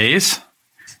younger days,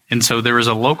 and so there was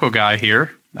a local guy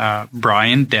here,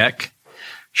 Brian Deck,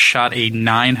 shot a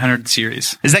 900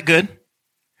 series. Is that good?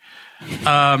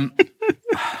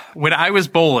 When I was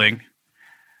bowling,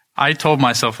 I told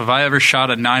myself if I ever shot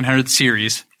a 900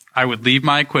 series, I would leave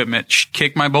my equipment,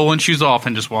 kick my bowling shoes off,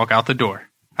 and just walk out the door.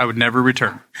 I would never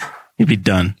return. You'd be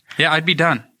done. Yeah, I'd be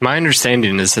done. My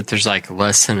understanding is that there's like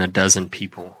less than a dozen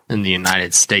people in the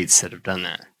United States that have done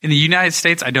that. In the United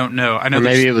States, I don't know. I know Or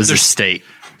maybe it was a state.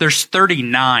 There's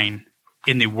 39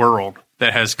 in the world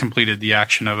that has completed the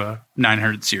action of a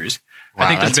 900 series. Wow, I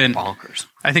think that's there's been bonkers.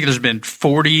 I think there's been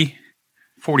 40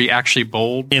 actually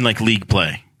bowled. In like league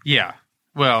play. Yeah.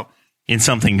 Well, In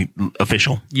something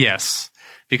official. yes,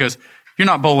 because you're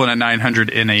not bowling a 900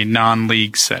 in a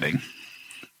non-league setting.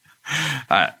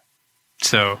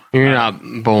 So You're not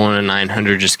bowling a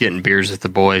 900 just getting beers with the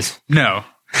boys. no,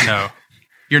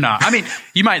 you're not. I mean,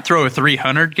 you might throw a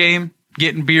 300 game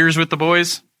getting beers with the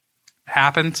boys.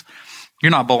 Happens.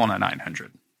 You're not bowling a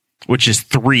 900. Which is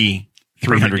 300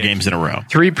 Perfect games in a row.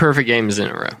 3 perfect games in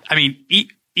a row. I mean,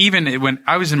 even when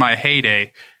I was in my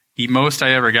heyday, the most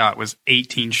I ever got was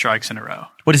 18 strikes in a row.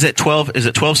 What is it, 12? Is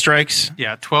it 12 strikes?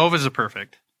 Yeah, 12 is a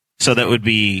perfect. So that would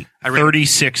be I read-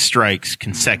 36 strikes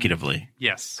consecutively.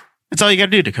 Yes. That's all you got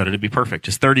to do, Dakota, to be perfect.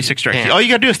 Just 36 strikes. Damn. All you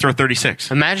got to do is throw 36.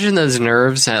 Imagine those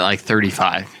nerves at like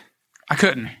 35. I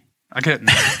couldn't.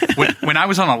 when I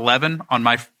was on 11 on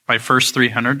my first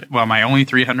 300, well, my only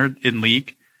 300 in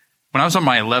league, when I was on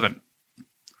my 11,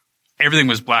 everything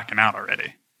was blacking out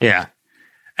already. Yeah.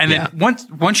 And then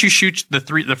once you shoot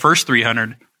the first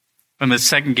 300, when the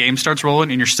second game starts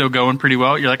rolling and you're still going pretty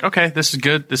well, you're like, okay, this is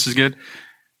good.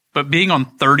 But being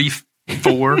on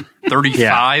 34,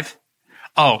 35,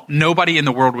 oh, nobody in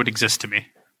the world would exist to me.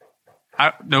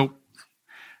 Nope.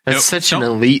 That's such an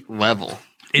elite level.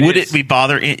 Would it be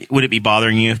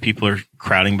bothering you if people are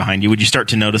crowding behind you? Would you start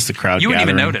to notice the crowd? You wouldn't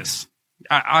even gathering? notice.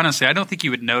 Honestly, I don't think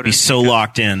you would notice. Be so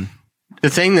locked in. The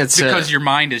thing that's because your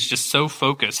mind is just so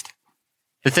focused.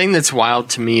 The thing that's wild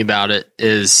to me about it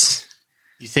is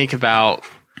you think about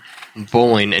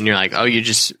bowling and you're like, oh, you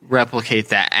just replicate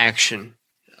that action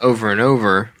over and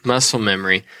over, muscle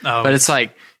memory. Oh. But it's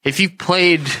like if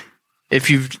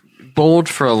you've bowled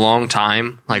for a long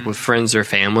time, like with friends or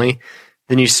family,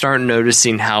 then you start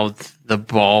noticing how the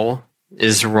ball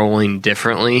is rolling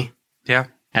differently. Yeah.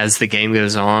 As the game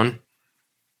goes on.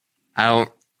 I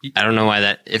don't know why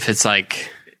that, if it's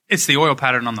like. It's the oil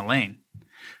pattern on the lane.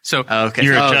 So okay.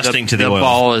 You're adjusting to the oil.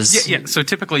 Ball is So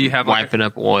typically you have wiping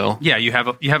up oil. Yeah, you have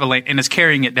a lane and it's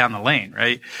carrying it down the lane,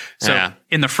 right? So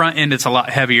in the front end, it's a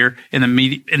lot heavier. In the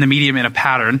medium, in a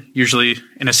pattern, usually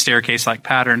in a staircase like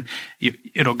pattern,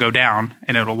 it'll go down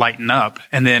and it'll lighten up.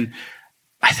 And then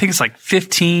I think it's like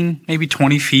 15, maybe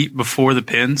 20 feet before the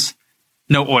pins,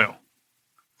 no oil.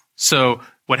 So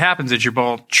what happens is your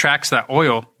ball tracks that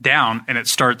oil down and it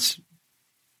starts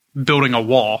building a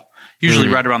wall. Usually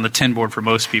right around the 10 board for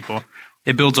most people.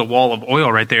 It builds a wall of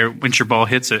oil right there. Once your ball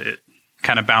hits it, it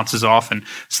kind of bounces off and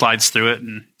slides through it.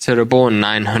 And so to bowl in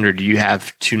 900, you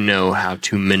have to know how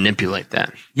to manipulate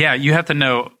that. Yeah, you have to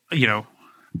know,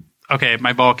 okay,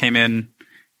 my ball came in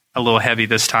a little heavy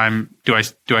this time. Do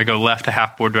I go left a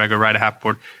half board? Do I go right a half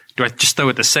board? Do I just throw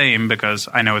it the same because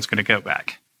I know it's going to go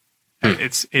back?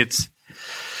 It's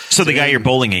So the guy you're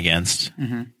bowling against,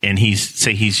 and he's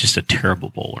just a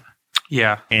terrible bowler.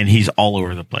 Yeah. And he's all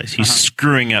over the place. He's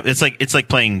screwing up. It's like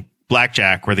playing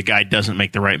blackjack where the guy doesn't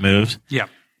make the right moves. Yeah.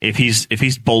 If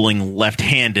he's bowling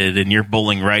left-handed and you're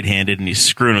bowling right-handed and he's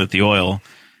screwing with the oil,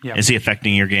 is he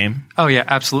affecting your game? Oh yeah,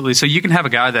 absolutely. So you can have a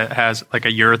guy that has like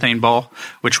a urethane ball,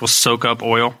 which will soak up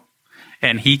oil,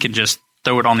 and he can just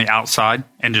throw it on the outside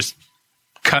and just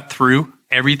cut through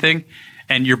everything,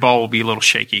 and your ball will be a little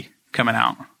shaky coming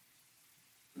out.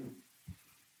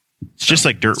 It's just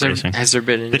like dirt racing. Has there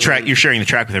been the track? You're sharing the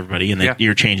track with everybody, and then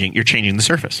you're changing the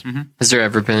surface. Mm-hmm. Has there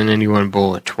ever been anyone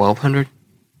bowl at 1200?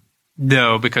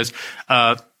 No, because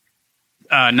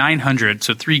 900,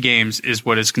 so 3 games is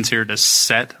what is considered a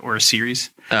set or a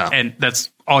series, and that's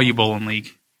all you bowl in league.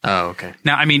 Oh, okay.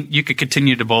 Now, I mean, you could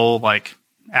continue to bowl like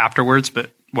afterwards,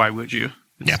 but why would you?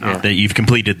 That you've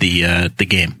completed the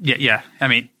game. Yeah. I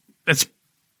mean,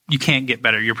 you can't get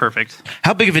better. You're perfect.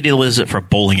 How big of a deal is it for a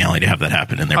bowling alley to have that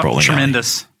happen in their bowling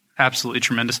tremendous. Alley? Absolutely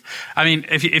tremendous. I mean,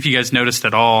 if you guys noticed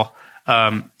at all,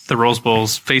 the Rose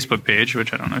Bowl's Facebook page,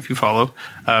 which I don't know if you follow,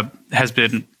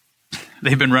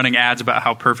 they've been running ads about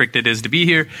how perfect it is to be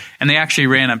here, and they actually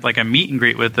ran a meet and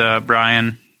greet with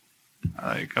Brian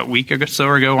like a week or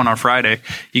so ago on our Friday.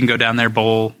 You can go down there,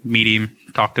 bowl, meet him,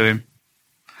 talk to him.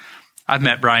 I've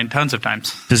met Brian tons of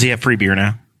times. Does he have free beer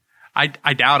now?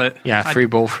 I doubt it. Yeah, free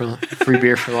beer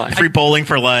for life. Free bowling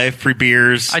for life, free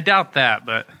beers. I doubt that,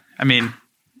 but I mean,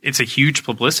 it's a huge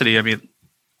publicity. I mean,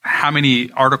 how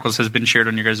many articles has been shared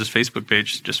on your guys' Facebook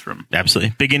page just from...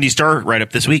 Absolutely. Big Indy Star right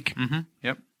up this week. Mm-hmm.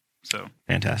 Yep. So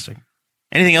fantastic.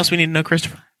 Anything else we need to know,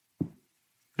 Christopher?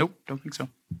 Nope, don't think so.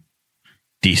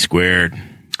 D squared.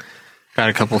 Got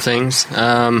a couple things.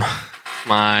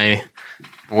 my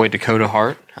boy Dakota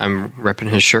Hart. I'm repping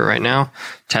his shirt right now.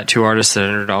 Tattoo artist at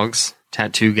Underdogs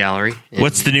Tattoo Gallery.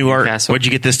 What's the new art? Newcastle. What'd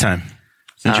you get this time?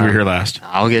 Since you were here last.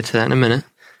 I'll get to that in a minute.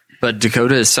 But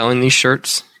Dakota is selling these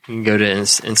shirts. You can go to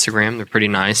his Instagram. They're pretty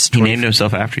nice. He named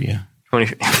himself after you.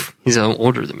 20. He's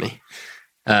older than me.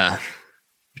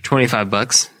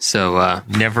 $25. So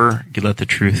never let the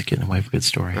truth get in the way of a good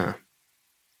story.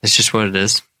 It's just what it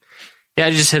is. Yeah,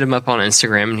 I just hit him up on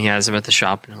Instagram, and he has them at the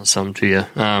shop, and he'll sell them to you.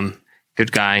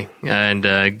 Good guy, and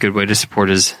a good way to support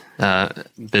his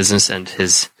business and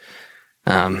his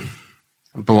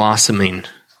blossoming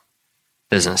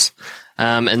business.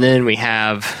 And then we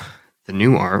have the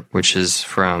new art, which is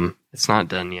from, it's not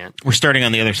done yet. We're starting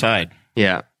on the other side.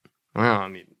 Yeah. Well, I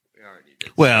mean, we already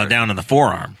did. Well, down in the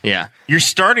forearm. Yeah. You're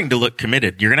starting to look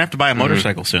committed. You're going to have to buy a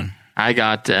motorcycle soon. I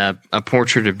got a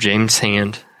portrait of James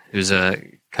Hand, who's a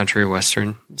country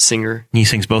western singer. He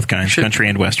sings both kinds, country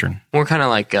and western. More kind of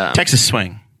like Texas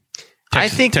swing. I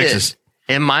think Texas.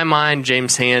 That in my mind,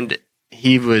 James Hand,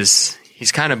 he's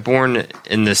kind of born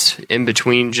in this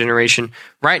in-between generation.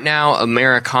 Right now,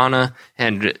 Americana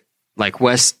and like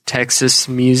West Texas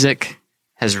music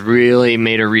has really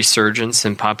made a resurgence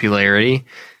in popularity.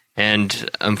 And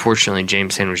unfortunately,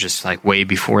 James Hand was just like way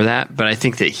before that. But I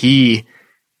think that he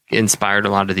inspired a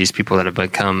lot of these people that have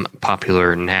become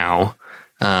popular now.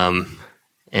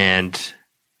 And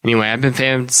anyway, I've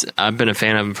been a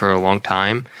fan of him for a long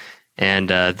time. And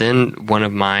then one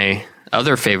of my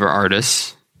other favorite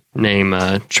artists,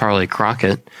 named Charlie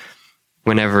Crockett,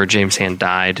 whenever James Hand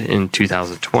died in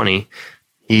 2020,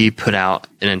 he put out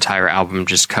an entire album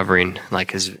just covering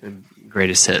like his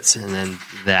greatest hits. And then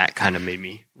that kind of made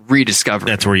me rediscover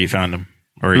That's him. Where you found him?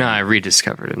 No, I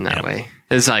rediscovered him that way.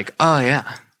 It's like, oh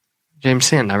yeah, James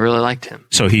Hand, I really liked him.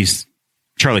 So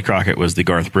Charlie Crockett was the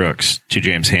Garth Brooks to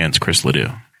James Hand's Chris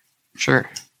Ledoux. Sure,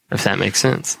 if that makes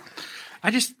sense.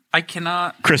 I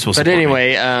cannot. Chris will But support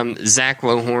anyway, me. Zach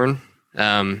Lohorn,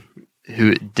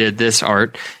 who did this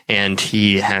art, and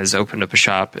he has opened up a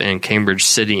shop in Cambridge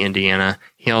City, Indiana.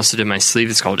 He also did my sleeve.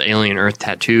 It's called Alien Earth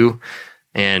Tattoo,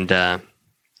 and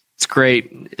it's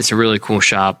great. It's a really cool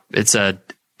shop. It's a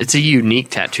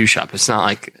unique tattoo shop. It's not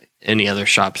like any other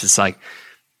shops. It's like,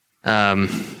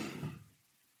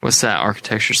 what's that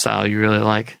architecture style you really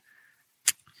like?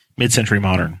 Mid-century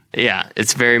modern. Yeah,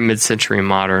 it's very mid-century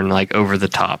modern, like over the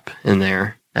top in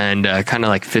there, and kind of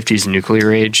like 50s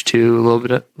nuclear age too, a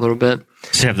little bit.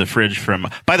 Does it have the fridge from?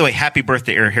 By the way, happy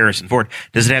birthday, Eric Harrison Ford.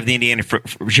 Does it have the Indiana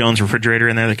Jones refrigerator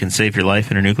in there that can save your life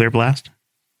in a nuclear blast?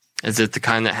 Is it the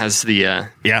kind that has the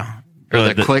yeah,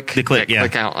 or the click, click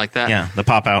out like that? Yeah, the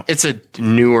pop out. It's a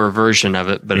newer version of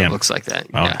it, but it looks like that.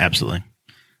 Oh, yeah. Absolutely.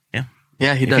 Yeah,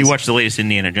 yeah, he does. If you watch the latest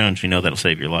Indiana Jones, you know that'll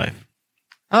save your life.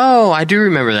 Oh, I do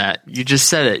remember that. You just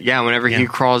said it. Yeah, whenever he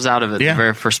crawls out of it, the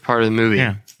very first part of the movie.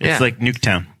 Yeah, it's like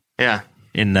Nuketown. Yeah,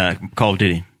 in Call of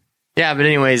Duty. Yeah, but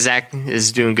anyway, Zach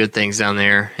is doing good things down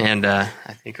there, and I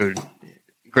think it would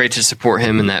be great to support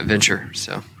him in that venture.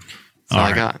 So that's all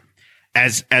I got.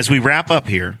 As we wrap up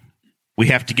here, we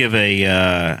have to give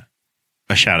a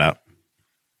shout out,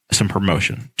 some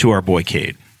promotion to our boy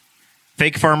Cade,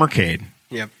 Fake Farmer Cade.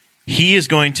 Yep, he is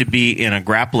going to be in a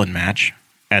grappling match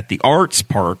at the Arts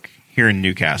Park here in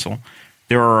Newcastle.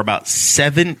 There are about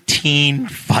 17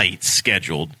 fights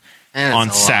scheduled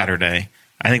on Saturday.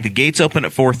 I think the gates open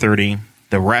at 4:30.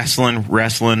 The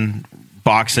wrestling,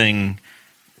 boxing,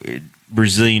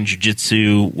 Brazilian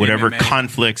Jiu-Jitsu, whatever MMA.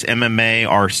 conflicts, MMA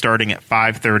are starting at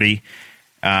 5:30.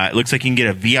 It looks like you can get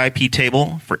a VIP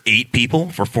table for 8 people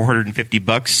for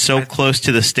 $450. So close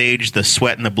to the stage, the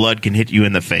sweat and the blood can hit you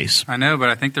in the face. I know, but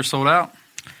I think they're sold out.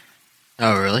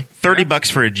 Oh, really?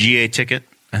 $30 for a GA ticket.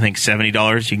 I think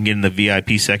 $70 you can get in the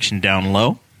VIP section down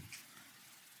low.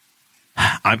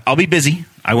 I'll be busy.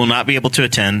 I will not be able to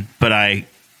attend, but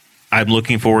I'm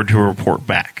looking forward to a report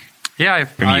back. Yeah,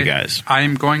 from you guys. I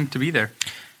am going to be there.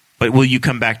 But will you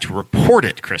come back to report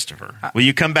it, Christopher? Will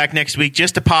you come back next week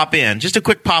just to pop in, just a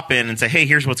quick pop in and say, hey,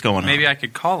 here's what's going on? Maybe I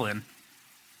could call in.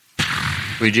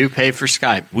 We do pay for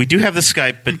Skype. We do have the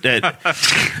Skype, but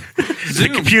the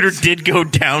computer did go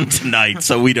down tonight,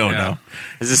 so we don't know.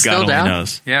 Is it still down?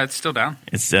 Knows. Yeah, it's still down.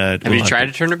 It's have you tried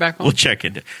to turn it back on? We'll check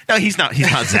it. No, he's not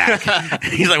Zach.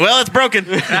 He's like, well, it's broken.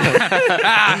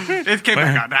 It came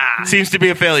back on. Seems to be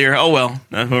a failure. Oh, well,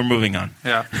 we're moving on.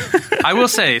 Yeah. I will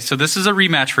say, so this is a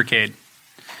rematch for Cade.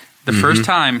 The first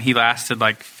time he lasted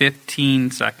like 15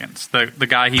 seconds. The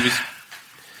guy he was...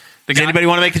 Does anybody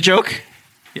want to make the joke?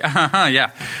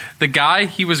 Yeah. The guy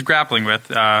he was grappling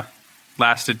with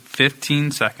lasted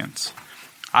 15 seconds.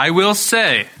 I will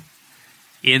say,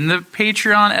 in the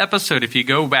Patreon episode, if you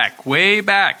go back, way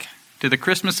back to the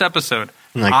Christmas episode.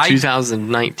 Like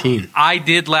 2019. I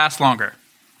did last longer,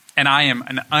 and I am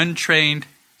an untrained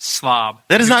slob.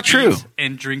 That is not true.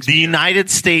 And drinks the beer. United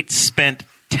States spent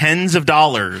tens of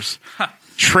dollars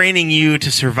training you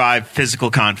to survive physical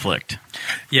conflict.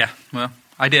 Yeah, well,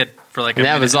 I did for like a And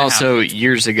that minute was and a also half.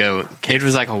 years ago. Cade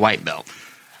was like a white belt.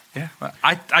 Yeah, well,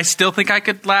 I still think I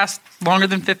could last longer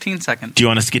than 15 seconds. Do you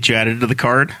want us to get you added to the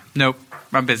card? Nope,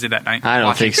 I'm busy that night. I don't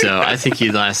watching. think so. I think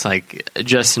you'd last like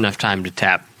just enough time to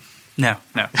tap. No.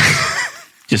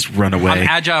 Just run away. I'm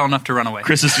agile enough to run away.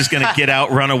 Chris is just going to get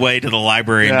out, run away to the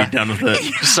library, and be done with it.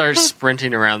 Start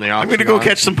sprinting around the I'm octagon. going to go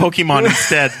catch some Pokemon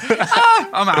instead.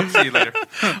 I'm out. See you later.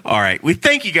 All right. We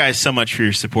thank you guys so much for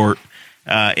your support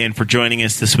and for joining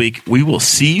us this week. We will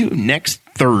see you next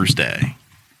Thursday.